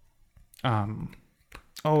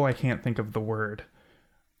I can't think of the word.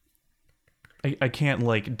 I can't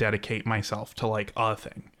like dedicate myself to like a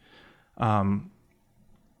thing.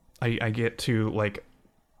 I get to like,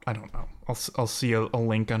 I don't know, I'll see a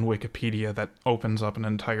link on Wikipedia that opens up an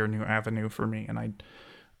entire new avenue for me, and I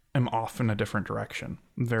am off in a different direction,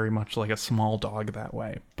 very much like a small dog that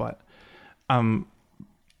way. But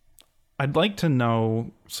I'd like to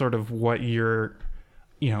know sort of what your,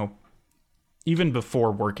 even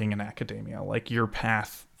before working in academia, like your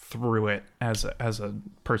path through it as a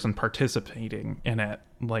person participating in it.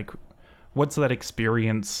 Like, what's that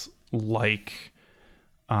experience like?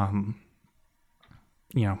 Are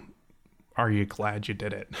you glad you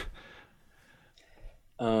did it?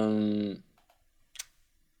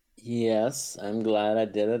 Yes, I'm glad I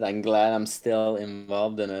did it. I'm glad I'm still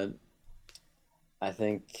involved in it. I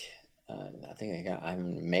think I got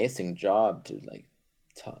an amazing job to like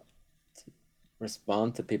to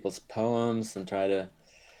respond to people's poems and try to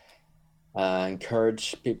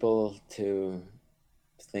encourage people to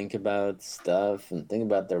think about stuff and think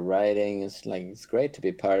about their writing. It's great to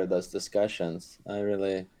be part of those discussions. I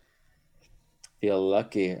really feel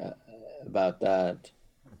lucky about that.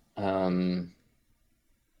 And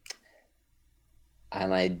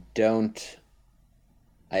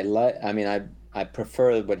I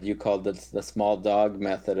prefer what you call the small dog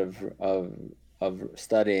method of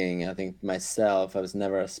studying. I think myself, I was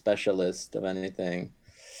never a specialist of anything.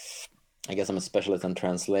 I guess I'm a specialist on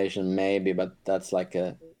translation, maybe, but that's like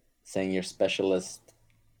saying you're specialist.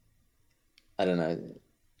 I don't know.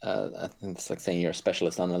 I think it's like saying you're a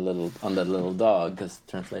specialist on the little dog, because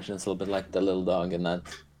translation is a little bit like the little dog in that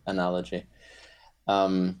analogy.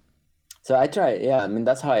 So I try, yeah. I mean,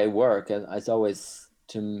 that's how I work. It's always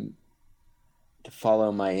to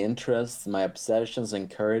follow my interests, my obsessions,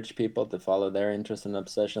 encourage people to follow their interests and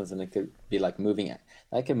obsessions, and it could be like moving.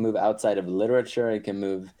 I can move outside of literature. It can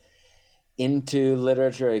move into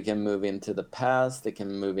literature. It can move into the past. It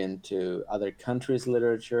can move into other countries'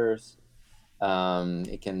 literatures.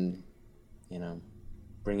 It can,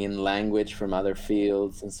 bring in language from other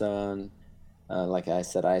fields and so on. Like I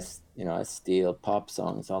said, I steal pop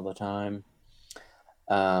songs all the time.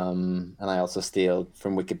 And I also steal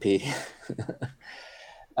from Wikipedia.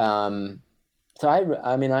 So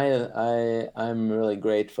I'm really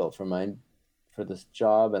grateful for this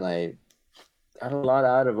job, and I got a lot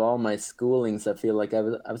out of all my schoolings. I feel like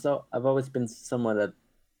I've always been somewhat at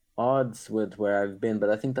odds with where I've been, but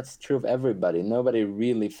I think that's true of everybody. Nobody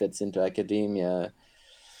really fits into academia,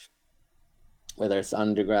 whether it's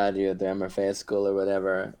undergraduate, or MFA school, or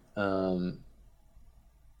whatever.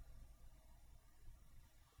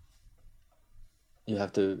 You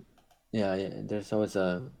have to, there's always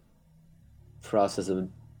a process of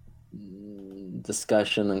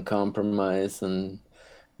discussion and compromise and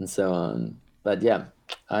so on. But yeah,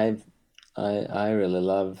 I really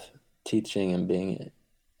love teaching and being.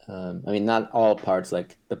 Not all parts,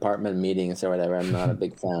 like department meetings or whatever. I'm not a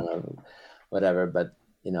big fan of whatever, but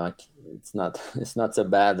it's not so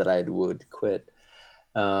bad that I would quit.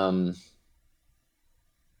 And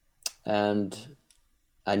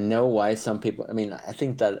I know why some people. I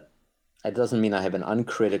think that it doesn't mean I have an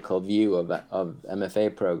uncritical view of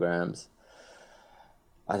MFA programs.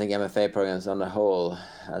 I think MFA programs on the whole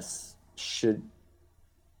should.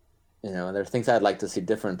 There are things I'd like to see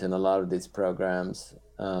different in a lot of these programs,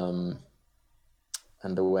 and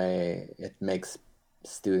the way it makes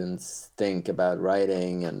students think about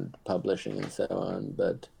writing and publishing and so on.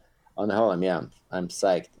 But on the whole, I'm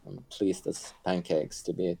psyched. I'm pleased as pancakes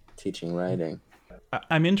to be teaching writing.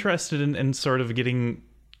 I'm interested in sort of getting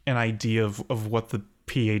an idea of what the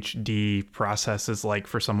PhD process is like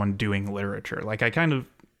for someone doing literature. Like, I kind of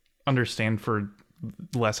understand for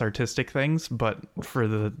less artistic things, but for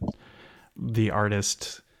the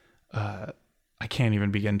artist, I can't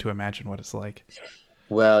even begin to imagine what it's like.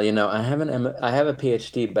 Well, I have a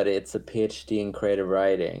PhD, but it's a PhD in creative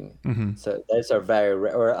writing. Hmm. So those are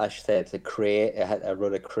very, or I should say, I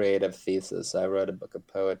wrote a creative thesis. I wrote a book of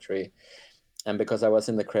poetry, and because I was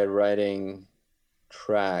in the creative writing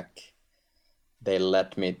track, they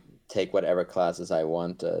let me take whatever classes I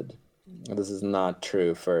wanted. This is not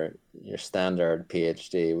true for your standard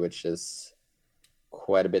PhD, which is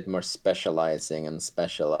quite a bit more specializing and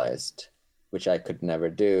specialized, which I could never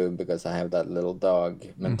do because I have that little dog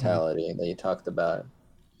mentality that you talked about.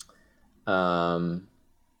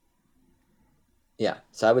 Yeah,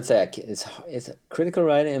 so I would say it's critical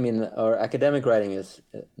writing. I mean, or academic writing is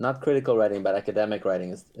not critical writing, but academic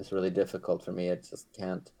writing is really difficult for me. It just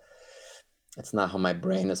can't. It's not how my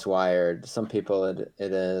brain is wired. Some people it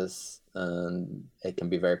is, and it can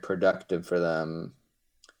be very productive for them.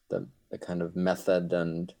 The kind of method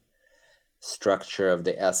and structure of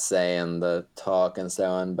the essay and the talk and so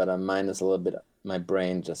on, but mine is a little bit, my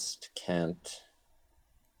brain just can't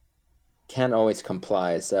always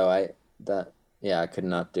comply. So I could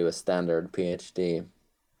not do a standard PhD.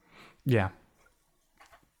 Yeah.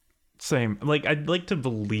 Same. Like, I'd like to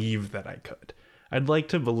believe that I could. I'd like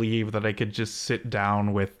to believe that I could just sit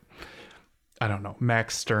down with, I don't know,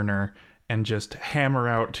 Max Stirner and just hammer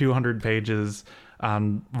out 200 pages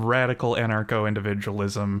on radical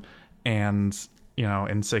anarcho-individualism and,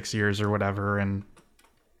 in 6 years or whatever, and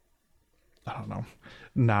I don't know,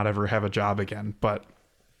 not ever have a job again. But,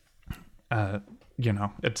 I'd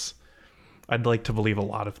like to believe a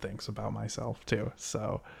lot of things about myself too.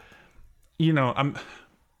 So,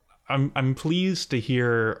 I'm pleased to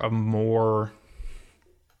hear a more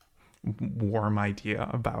warm idea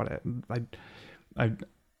about it.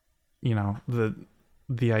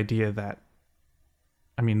 The idea that,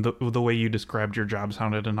 I mean, the way you described your job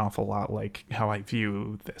sounded an awful lot like how I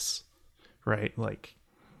view this, right? Like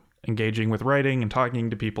engaging with writing and talking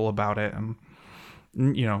to people about it. And,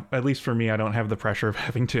 at least for me, I don't have the pressure of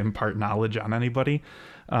having to impart knowledge on anybody,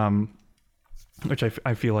 which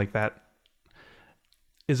I feel like that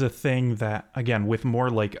is a thing that, again, with more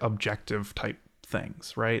like objective type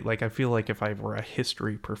things, right? Like, I feel like if I were a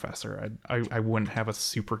history professor, I wouldn't have a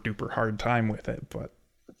super duper hard time with it. But,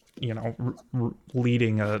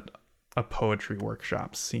 leading a poetry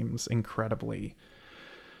workshop seems incredibly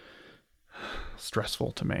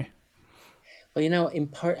stressful to me. Well,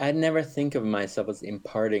 I never think of myself as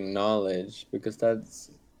imparting knowledge, because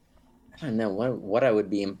that's, I don't know what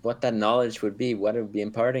what that knowledge would be, what it would be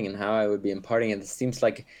imparting, and how I would be imparting it. It seems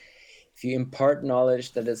like if you impart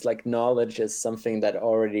knowledge, that is like knowledge is something that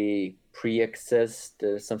already pre-exists,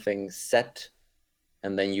 there's something set,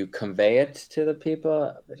 and then you convey it to the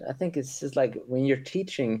people. But I think it's just like when you're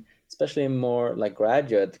teaching, especially in more like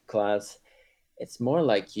graduate class, it's more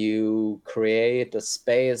like you create a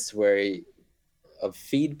space of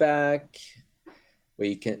feedback,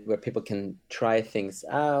 where people can try things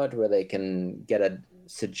out, where they can get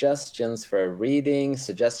suggestions for reading,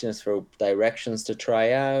 suggestions for directions to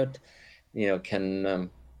try out.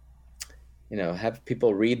 Can have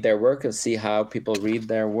people read their work and see how people read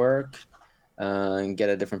their work, and get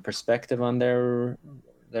a different perspective on their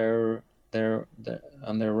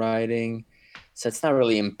writing. So it's not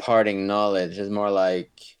really imparting knowledge. It's more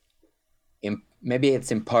like maybe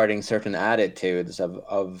it's imparting certain attitudes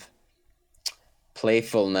of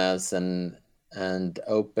playfulness and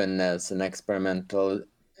openness and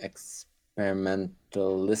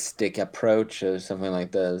experimentalistic approaches, something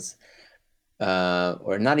like this,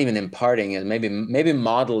 or not even imparting it, maybe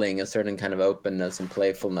modeling a certain kind of openness and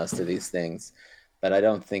playfulness to these things, but I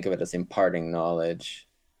don't think of it as imparting knowledge.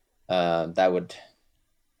 That would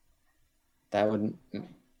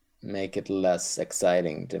make it less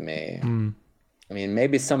exciting to me. I mean,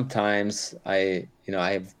 maybe sometimes I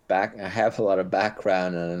have a lot of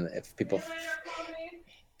background, and if people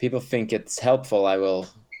think it's helpful, I will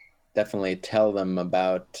definitely tell them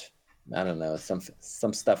about, I don't know, some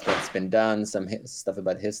stuff that's been done, some stuff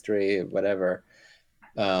about history, whatever.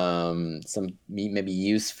 Some maybe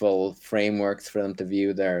useful frameworks for them to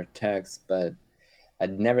view their text, but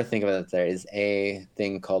I'd never think of it that there is a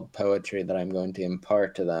thing called poetry that I'm going to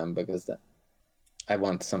impart to them, because I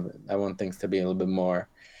want things to be a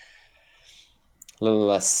little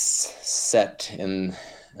less set and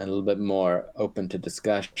a little bit more open to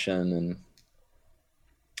discussion, and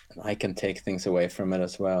I can take things away from it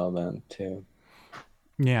as well then too.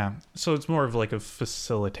 Yeah, so it's more of like a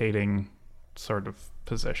facilitating sort of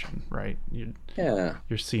position, right? You're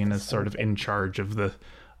seen as sort of in charge of the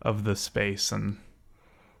space, and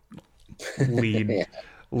lead Yeah,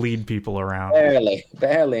 lead people around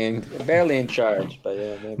barely in charge, but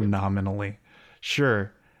yeah, maybe. nominally.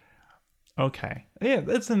 Sure. Okay. Yeah,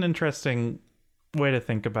 that's an interesting way to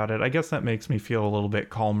think about it. I guess that makes me feel a little bit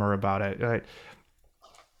calmer about it.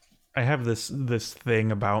 I have this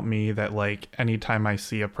thing about me that like anytime I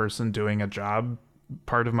see a person doing a job,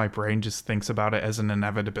 part of my brain just thinks about it as an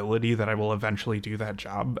inevitability that I will eventually do that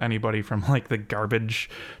job. Anybody from like the garbage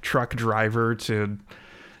truck driver to,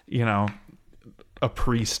 you know, a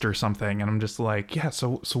priest or something, and I'm just like, yeah,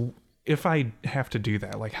 so if I have to do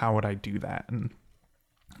that, like how would I do that? And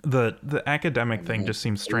the academic thing just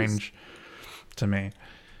seems Please. strange to me.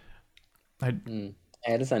 I Mm.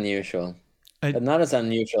 Yeah, it is unusual, I but not as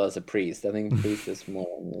unusual as a priest. I think priest is more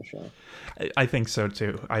unusual. I think so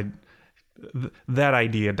too. That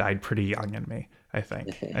idea died pretty young in me. I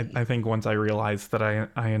think. I think once I realized that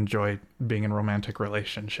I enjoy being in romantic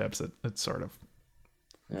relationships, it sort of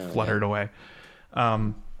Oh yeah. fluttered away.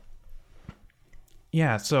 Um,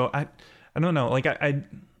 yeah. So I don't know. Like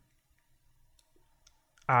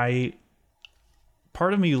I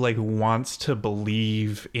part of me like wants to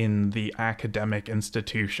believe in the academic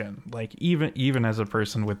institution, like even as a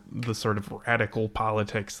person with the sort of radical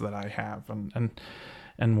politics that I have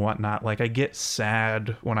and whatnot. Like I get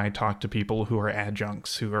sad when I talk to people who are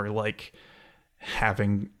adjuncts who are like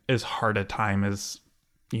having as hard a time as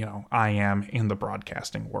I am in the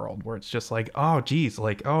broadcasting world, where it's just like, oh geez,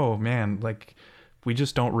 like, oh man, like we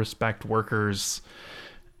just don't respect workers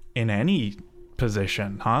in any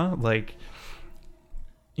position, huh? Like,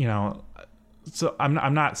 you know, so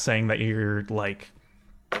I'm not saying that you're like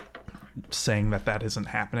saying that that isn't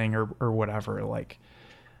happening or whatever. Like,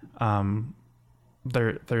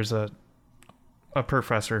 there's a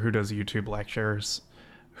professor who does YouTube lectures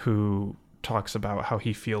who talks about how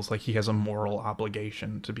he feels like he has a moral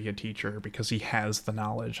obligation to be a teacher because he has the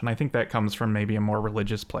knowledge, and I think that comes from maybe a more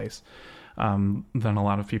religious place than a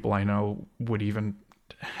lot of people I know would even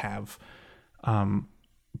have.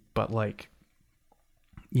 But like,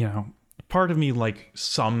 part of me like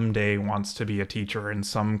someday wants to be a teacher in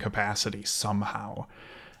some capacity somehow,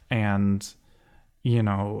 and you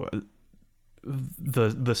know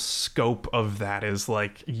the scope of that is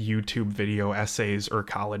like YouTube video essays or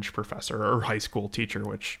college professor or high school teacher,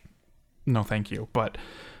 which no thank you. But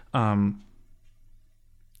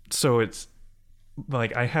so it's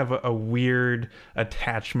like I have a weird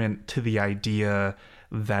attachment to the idea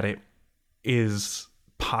that it is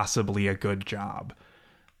possibly a good job.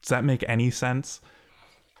 Does that make any sense?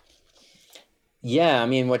 Yeah, I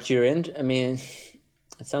mean, what you're in. I mean,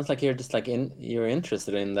 it sounds like you're just like you're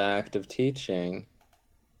interested in the act of teaching,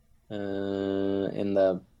 in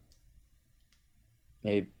the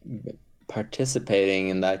maybe participating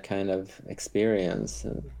in that kind of experience.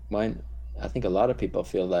 Mine, I think a lot of people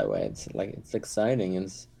feel that way. It's like it's exciting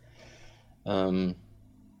and um,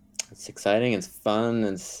 it's exciting. It's fun.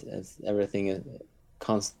 It's everything is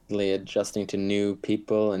constantly adjusting to new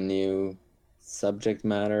people and new subject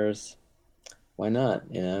matters. Why not?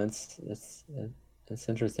 You know, it's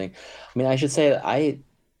interesting. I mean, I should say that I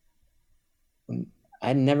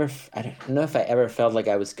never, I don't know if I ever felt like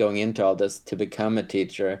I was going into all this to become a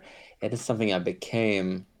teacher. It is something I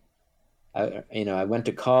became. I went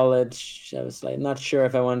to college. I was like not sure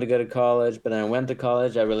if I wanted to go to college, but then I went to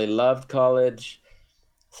college. I really loved college.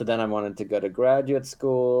 So then I wanted to go to graduate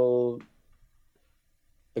school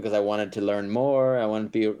because I wanted to learn more. I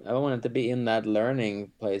wanted to be in that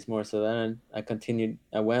learning place more. So then I continued.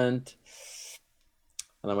 I went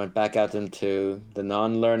back out into the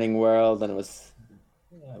non-learning world, and it was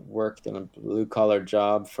I worked in a blue collar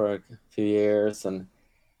job for a few years, and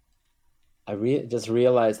just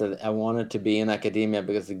realized that I wanted to be in academia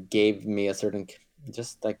because it gave me a certain,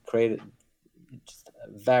 just like created just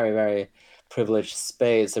a very, very privileged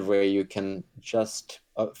space of where you can just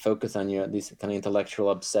focus on your these kind of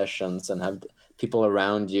intellectual obsessions and have people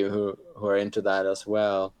around you who are into that as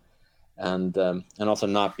well, and also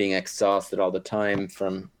not being exhausted all the time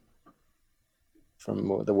from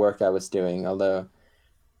the work I was doing. Although,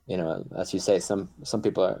 as you say, some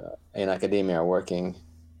people in academia are working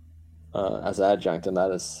as adjunct, and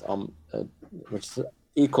that is which is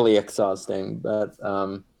equally exhausting. But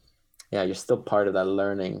yeah, you're still part of that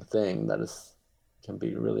learning thing can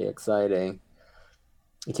be really exciting.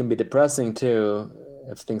 It can be depressing too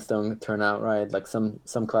if things don't turn out right. Like some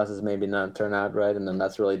classes maybe not turn out right, and then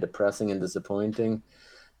that's really depressing and disappointing.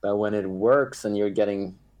 But when it works and you're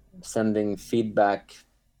sending feedback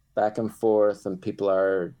back and forth, and people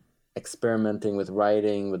are experimenting with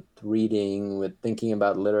writing, with reading, with thinking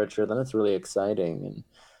about literature, then it's really exciting. And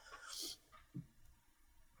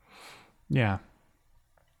Yeah.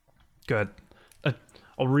 Good. Uh,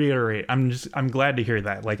 I'll reiterate. I'm glad to hear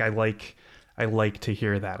that. Like I like to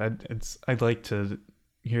hear that. I'd like to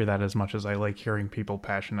hear that as much as I like hearing people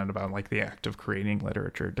passionate about like the act of creating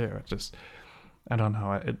literature too. It just, I don't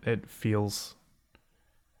know. It feels,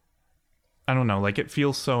 I don't know, like it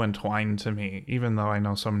feels so entwined to me, even though I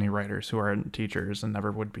know so many writers who aren't teachers and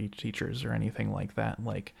never would be teachers or anything like that.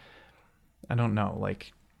 Like, I don't know,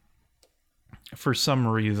 like for some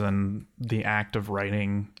reason, the act of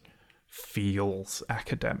writing feels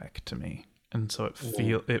academic to me. And so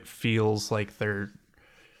it feels like there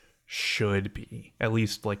should be, at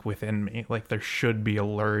least like within me, like there should be a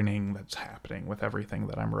learning that's happening with everything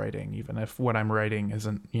that I'm writing, even if what I'm writing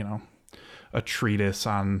isn't, you know, a treatise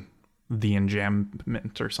on the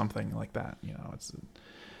enjambment or something like that. You know, it's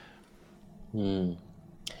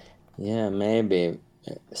Yeah, maybe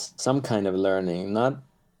some kind of learning. Not,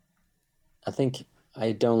 I think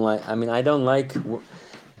I don't like. I mean, I don't like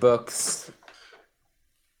books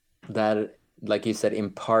that, like you said,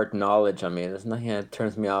 impart knowledge on me. There's nothing that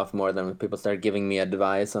turns me off more than when people start giving me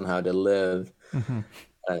advice on how to live.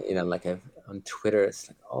 You know, like on Twitter, it's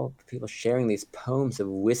like all people sharing these poems of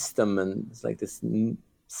wisdom, and it's like this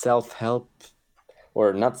self-help,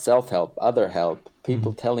 or not self-help, other help.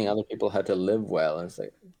 People telling other people how to live well. And it's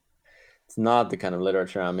like, it's not the kind of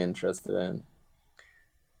literature I'm interested in.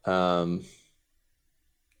 So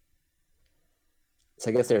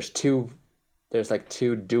I guess there's like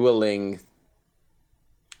two dueling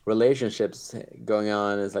relationships going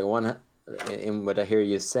on. Is like one, in what I hear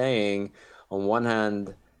you saying, on one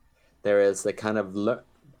hand, there is the kind of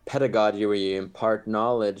pedagogy where you impart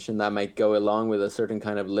knowledge, and that might go along with a certain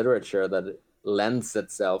kind of literature that lends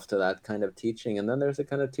itself to that kind of teaching. And then there's a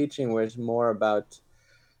kind of teaching where it's more about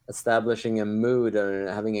establishing a mood and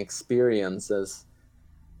having experiences.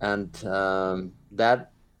 And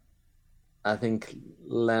that, I think,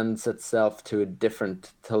 lends itself to a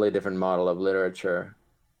totally different model of literature.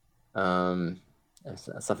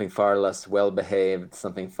 Something far less well-behaved,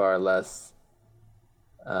 something far less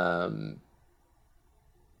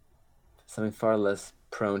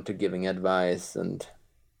prone to giving advice and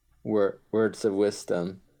words of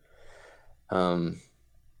wisdom.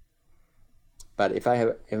 But if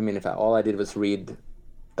all I did was read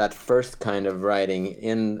that first kind of writing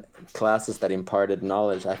in classes that imparted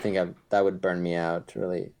knowledge, I think that would burn me out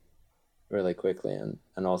really, really quickly, and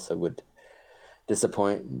also would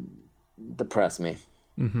depress me.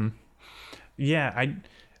 Yeah,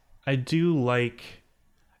 I do like,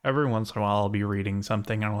 every once in a while I'll be reading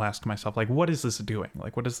something and I'll ask myself, like, what is this doing?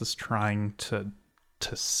 Like, what is this trying to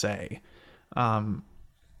say? And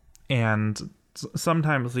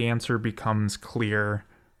sometimes the answer becomes clear,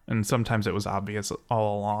 and sometimes it was obvious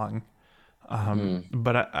all along.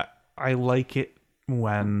 But I like it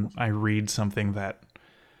when I read something that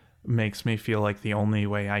makes me feel like the only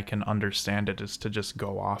way I can understand it is to just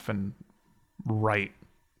go off and write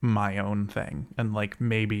my own thing. And like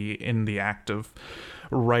maybe in the act of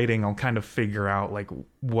writing, I'll kind of figure out like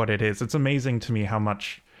what it is. It's amazing to me how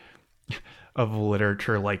much of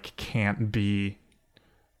literature like can't be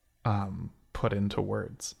put into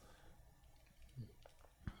words.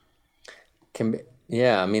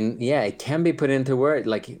 Yeah, I mean, yeah, it can be put into words,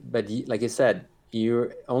 but like you said,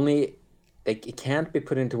 it can't be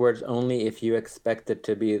put into words only if you expect it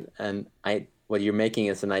to be what you're making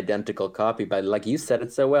is an identical copy. But like you said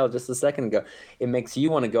it so well just a second ago, it makes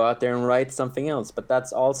you want to go out there and write something else, but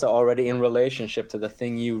that's also already in relationship to the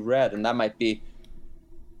thing you read, and that might be,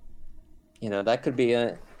 that could be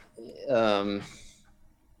in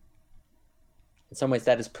some ways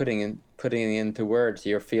that is putting into words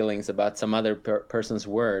your feelings about some other person's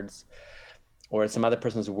words, or some other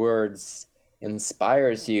person's words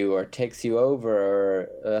inspires you or takes you over,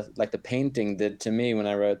 or like the painting did to me when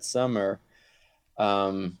I wrote Summer.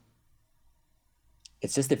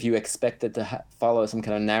 It's just, if you expect it to follow some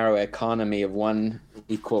kind of narrow economy of 1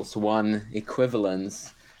 = 1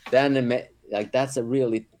 equivalence, then that's a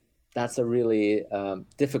really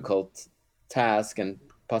difficult task, and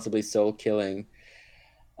possibly soul killing.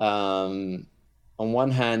 On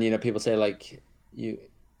one hand, people say like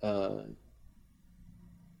they're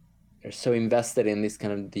so invested in this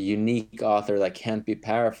kind of the unique author that can't be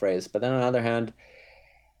paraphrased. But then on the other hand,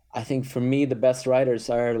 I think for me, the best writers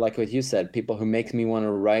are, like what you said, people who make me want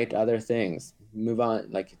to write other things, move on.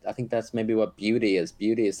 Like, I think that's maybe what beauty is.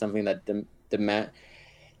 Beauty is something that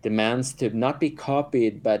demands to not be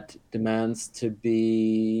copied, but demands to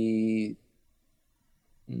be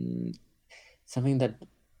something that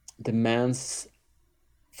demands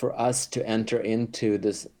for us to enter into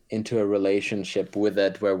a relationship with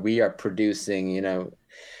it, where we are producing,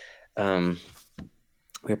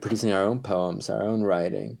 we're producing our own poems, our own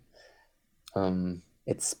writing.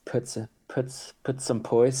 It's puts some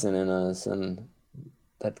poison in us, and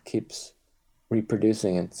that keeps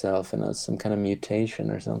reproducing itself in us, some kind of mutation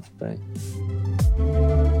or something.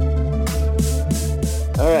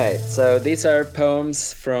 All right, so these are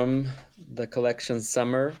poems from the collection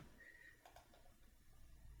Summer.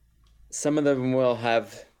 Some of them will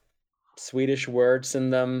have Swedish words in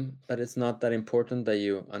them, but it's not that important that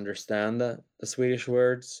you understand the Swedish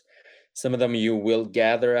words. Some of them you will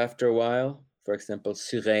gather after a while. For example,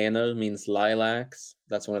 syrener means lilacs.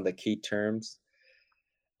 That's one of the key terms.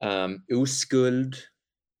 Oskuld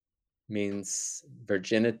means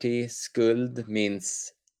virginity. Skuld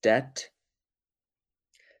means debt.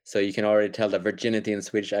 So you can already tell that virginity in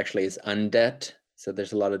Swedish actually is undebt. So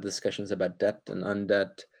there's a lot of discussions about debt and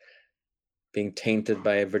undebt, being tainted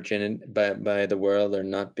by by the world or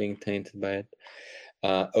not being tainted by it,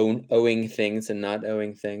 owing things and not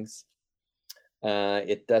owing things.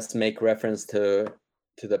 It does make reference to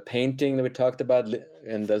the painting that we talked about,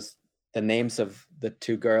 and the names of the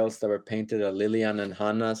two girls that were painted are Lilian and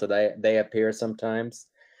Hanna, so they appear sometimes.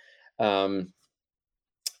 The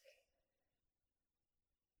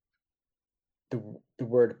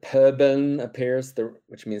word pöbeln appears,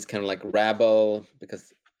 which means kind of like rabble,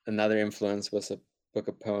 because another influence was a book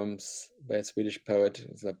of poems by a Swedish poet.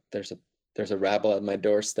 There's a rabble at my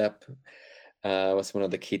doorstep. Was one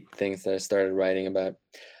of the key things that I started writing about.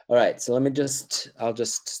 All right, so I'll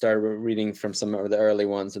just start reading from some of the early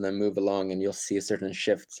ones and then move along, and you'll see certain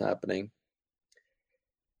shifts happening.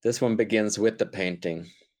 This one begins with the painting.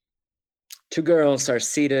 Two girls are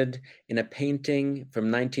seated in a painting from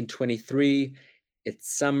 1923.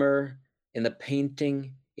 It's summer. In the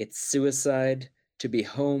painting, it's suicide, to be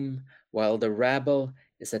home while the rabble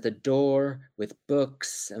is at the door with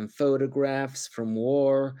books and photographs from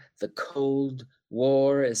war. The Cold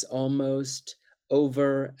War is almost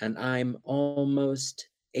over, and I'm almost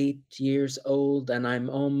 8 years old, and I'm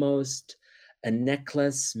almost a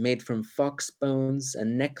necklace made from fox bones, a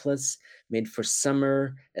necklace made for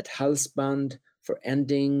summer at Halsband, for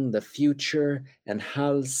ending the future, and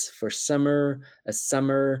Hals for summer, a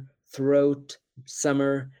summer throat,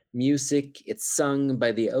 summer music. It's sung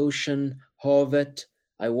by the ocean, Havet.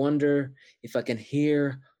 I wonder if I can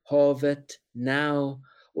hear Havet now,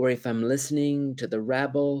 or if I'm listening to the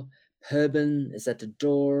rabble. Pöbeln is at the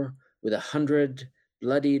door with 100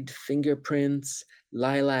 bloodied fingerprints,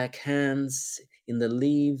 lilac hands in the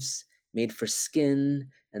leaves made for skin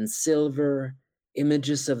and silver,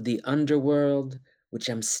 images of the underworld, which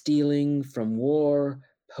I'm stealing from war,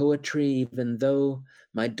 poetry, even though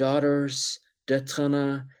my daughter's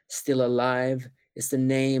Dötrarna, still alive, is the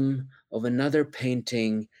name of another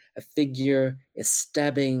painting. A figure is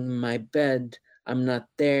stabbing my bed. I'm not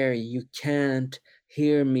there. You can't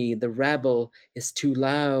hear me. The rabble is too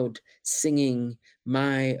loud, singing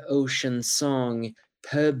my ocean song,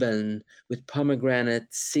 Pöbeln, with pomegranate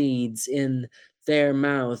seeds in their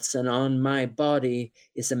mouths, and on my body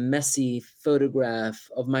is a messy photograph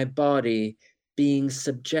of my body being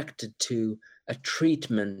subjected to a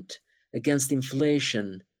treatment against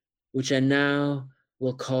inflation, which I now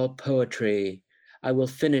will call poetry. I will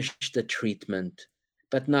finish the treatment,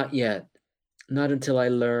 but not yet, not until I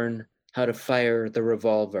learn how to fire the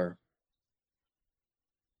revolver.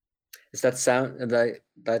 Is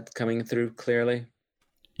that coming through clearly?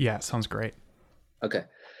 Yeah, sounds great. Okay.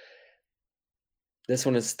 This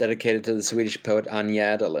one is dedicated to the Swedish poet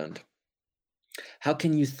Anja Edelund. How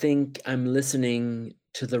can you think I'm listening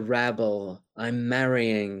to the rabble? I'm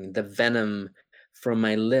marrying the venom from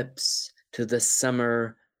my lips to the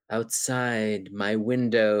summer outside my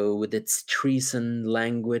window with its treason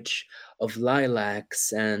language of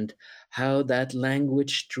lilacs, and how that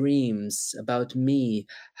language dreams about me,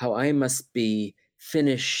 how I must be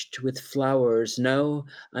finished with flowers. No,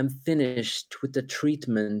 I'm finished with the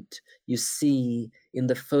treatment. You see in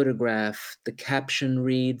the photograph, the caption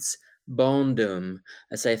reads, Bondum,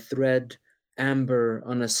 as I thread amber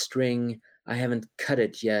on a string. I haven't cut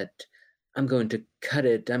it yet. I'm going to cut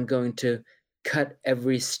it. I'm going to cut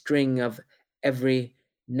every string of every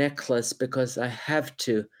necklace because I have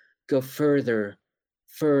to go further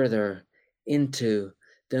into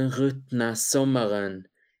den ruttna sommaren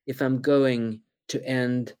if I'm going to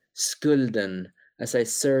end skulden, as I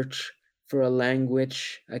search for a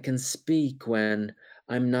language I can speak when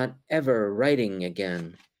I'm not ever writing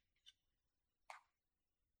again.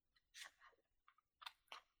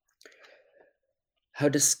 How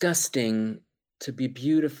disgusting to be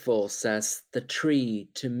beautiful, says the tree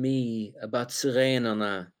to me about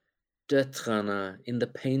Syrenerna, Dötrarna in the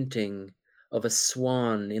painting. of a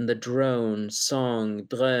swan, in the drone, song,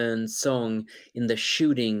 drone, song, in the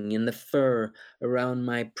shooting, in the fur, around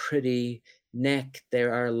my pretty neck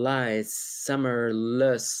there are lies, summer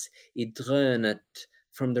lus, I drönet,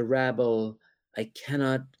 from the rabble, I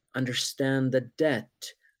cannot understand the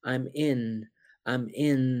debt, I'm in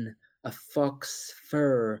a fox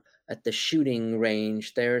fur at the shooting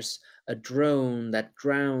range, there's a drone that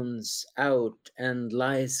drowns out and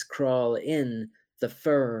lice crawl in the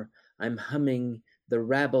fur. I'm humming the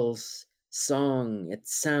rabble's song. It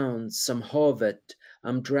sounds some hovet.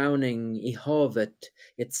 I'm drowning I hovet.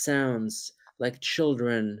 It sounds like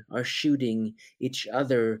children are shooting each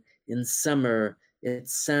other in summer. It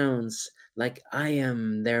sounds like I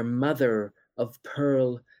am their mother of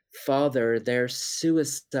pearl, father, their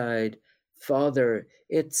suicide, father.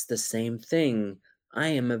 It's the same thing. I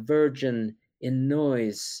am a virgin in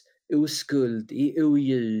noise, oskuld I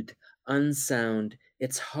oljud, unsound.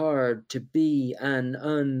 It's hard to be an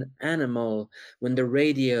animal when the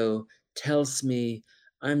radio tells me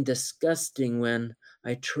I'm disgusting, when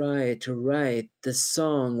I try to write this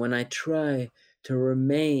song, when I try to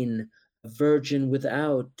remain a virgin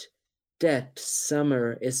without debt.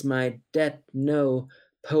 Summer is my debt. No,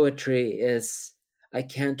 poetry is. I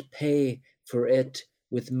can't pay for it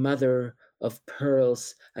with mother of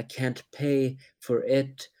pearls. I can't pay for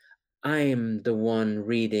it. I'm the one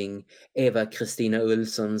reading Eva Kristina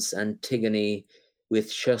Olsson's Antigone with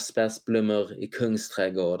körsbärsblommor I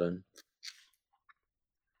Kungsträdgården.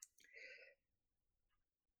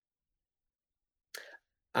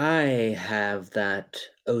 I have that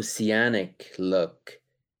oceanic look.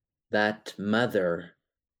 That mother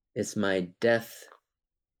is my death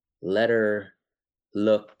letter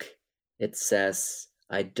look. It says,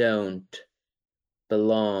 I don't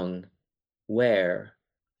belong where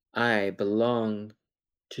I belong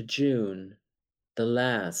to June, the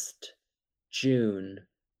last June,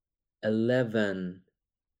 11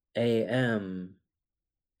 a.m.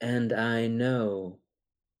 And I know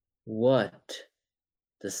what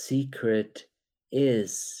the secret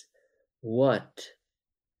is, what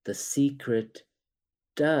the secret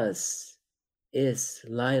does is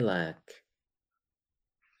lilac.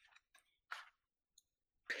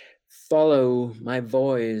 Follow my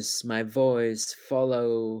voice,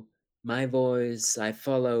 follow my voice, I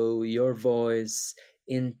follow your voice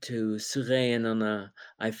into Surenana,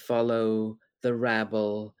 I follow the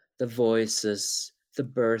rabble, the voices, the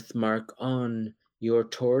birthmark on your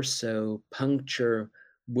torso, puncture,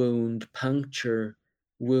 wound,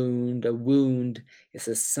 wound, a wound is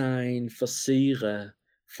a sign for syre,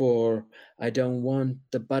 for I don't want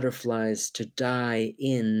the butterflies to die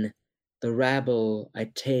in the rabble.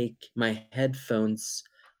 I take my headphones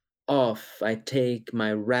off, I take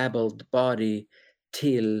my rabbled body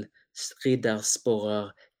till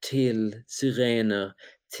riddarsporrar, till syrener,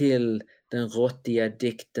 till den råttiga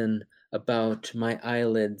dikten about my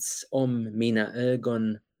eyelids, mina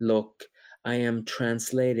ögonlock. I am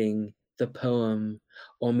translating the poem,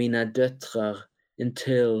 mina döttrar,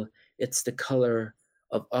 until it's the color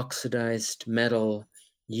of oxidized metal.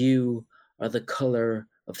 You are the color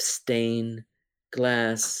of stain,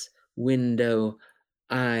 glass, window.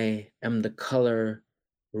 I am the color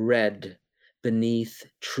red beneath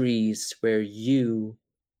trees where you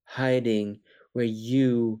hiding, where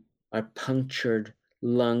you are punctured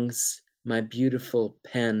lungs. My beautiful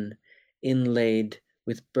pen inlaid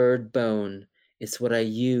with bird bone is what I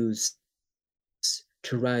use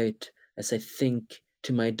to write as I think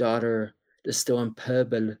to my daughter. Det står en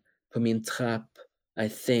pöbel på min trapp. I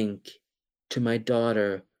think to my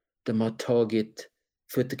daughter. De har tagit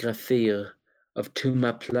fotografier av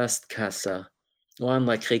tomma plastkassar och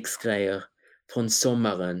andra krigsgrejer från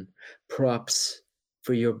sommaren. Props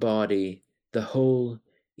for your body, the hole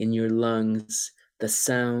in your lungs, the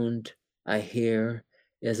sound I hear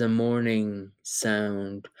is a morning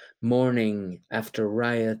sound, morning after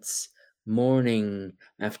riots, morning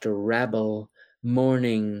after rabble,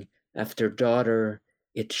 morning after daughter.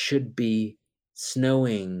 It should be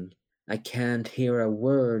snowing. I can't hear a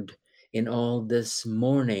word in all this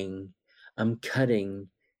morning. I'm cutting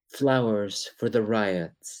flowers for the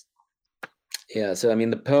riots. Yeah, so I mean,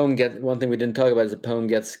 the poem one thing we didn't talk about is the poem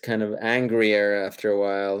gets kind of angrier after a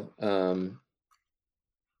while.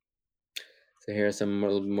 So here are some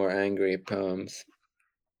little more angry poems.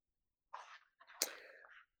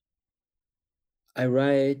 I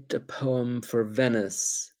write a poem for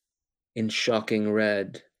Venice in shocking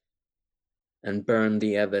red and burn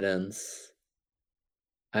the evidence.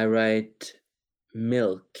 I write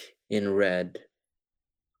milk in red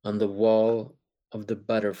on the wall of the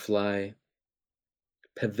butterfly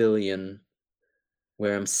pavilion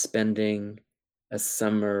where I'm spending a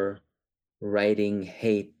summer writing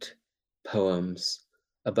hate poems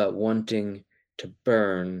about wanting to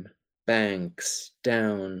burn banks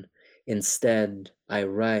down. Instead, I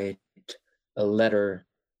write a letter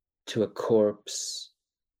to a corpse,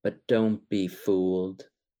 but don't be fooled.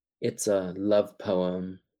 It's a love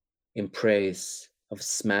poem in praise of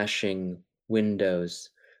smashing windows,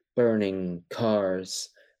 burning cars,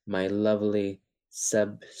 my lovely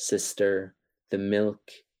sub-sister, the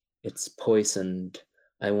milk, it's poisoned,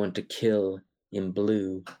 I want to kill in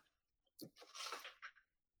blue.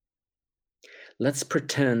 Let's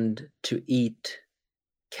pretend to eat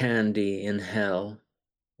candy in hell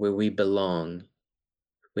where we belong.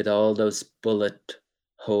 With all those bullet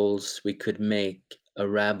holes we could make a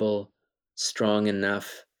rabble strong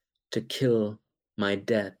enough to kill my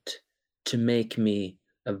debt, to make me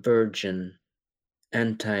a virgin,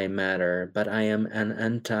 antimatter, but I am an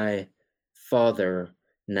anti-father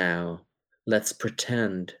now. Let's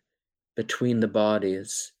pretend between the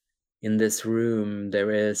bodies in this room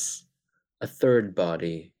there is a third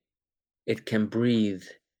body. It can breathe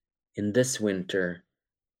in this winter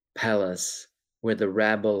palace where the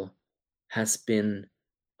rabble has been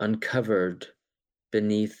uncovered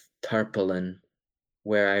beneath tarpaulin,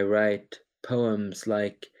 where I write poems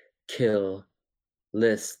like kill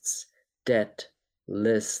lists, debt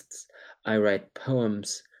lists. I write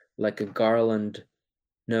poems like a garland,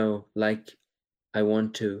 no, like I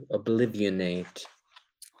want to oblivionate.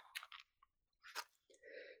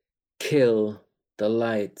 Kill the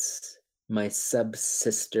lights, my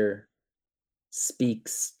sub-sister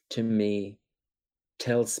speaks to me,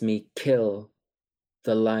 tells me kill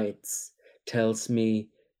the lights, tells me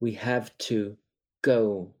we have to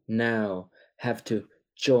go now, have to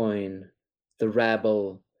join the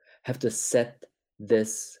rabble, have to set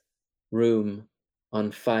this room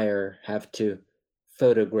on fire, have to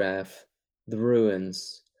photograph the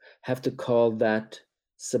ruins, have to call that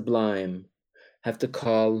sublime, have to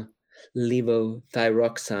call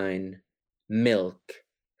levothyroxine milk,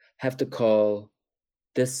 have to call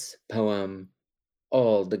this poem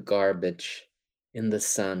all the garbage in the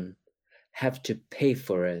sun, have to pay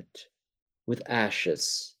for it with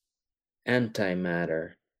ashes,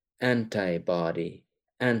 antimatter, antibody,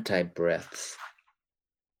 anti-breaths.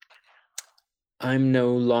 I'm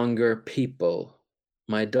no longer people.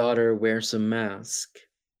 My daughter wears a mask,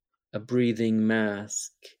 a breathing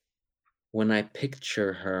mask. When I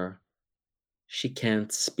picture her, she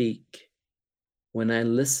can't speak. When I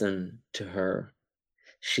listen to her,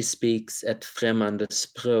 she speaks at främmande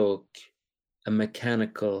språk, a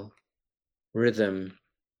mechanical rhythm.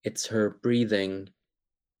 It's her breathing.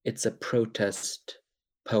 It's a protest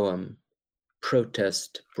poem,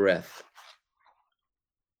 protest breath.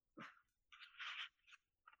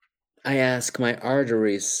 I ask my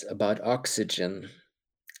arteries about oxygen.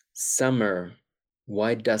 Summer,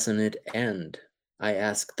 why doesn't it end? I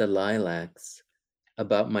ask the lilacs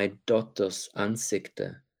about my dotters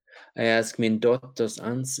ansikte. I ask min dotters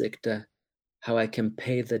ansikte how I can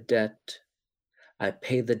pay the debt. I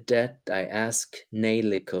pay the debt. I ask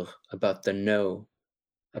Nejlikor about the no,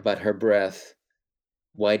 about her breath.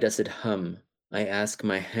 Why does it hum? I ask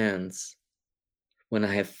my hands. When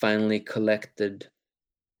I have finally collected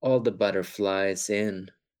all the butterflies in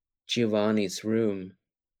Giovanni's room,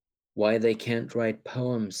 why they can't write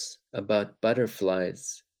poems about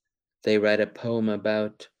butterflies. They write a poem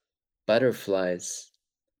about butterflies.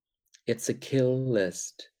 It's a kill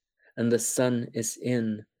list, and the sun is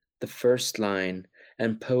in the first line,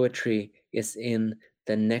 and poetry is in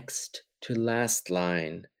the next to last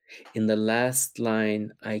line. In the last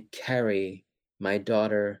line, I carry my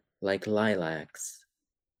daughter like lilacs.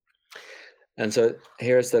 And so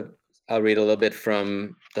I'll read a little bit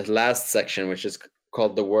from the last section, which is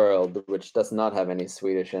called The World, which does not have any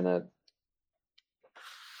Swedish in it.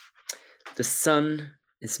 The sun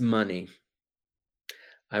is money.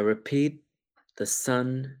 I repeat, the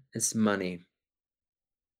sun is money.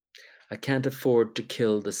 I can't afford to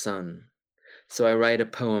kill the sun, so I write a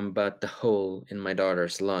poem about the hole in my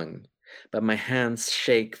daughter's lung. But my hands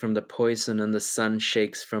shake from the poison and the sun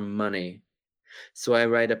shakes from money. So I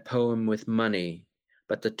write a poem with money,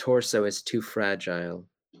 but the torso is too fragile.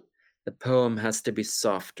 The poem has to be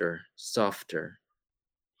softer, softer.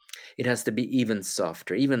 It has to be even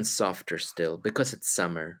softer still, because it's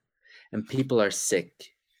summer, and people are sick,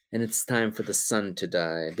 and it's time for the sun to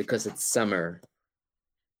die, because it's summer.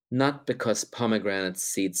 Not because pomegranate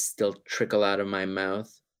seeds still trickle out of my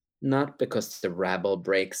mouth, not because the rabble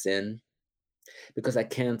breaks in, because I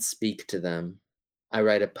can't speak to them. I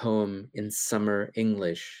write a poem in summer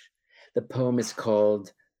English. The poem is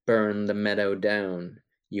called Burn the Meadow Down.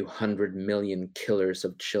 you 100 million killers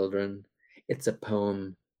of children. It's a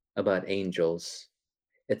poem about angels.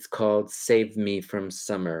 It's called Save Me from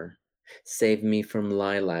Summer. Save Me from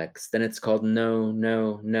Lilacs. Then it's called No,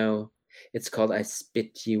 No, No. It's called I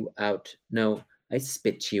Spit You Out. No, I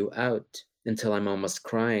spit you out until I'm almost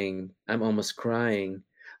crying. I'm almost crying.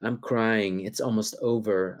 I'm crying. It's almost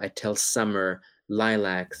over. I tell summer,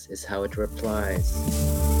 lilacs is how it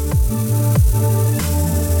replies.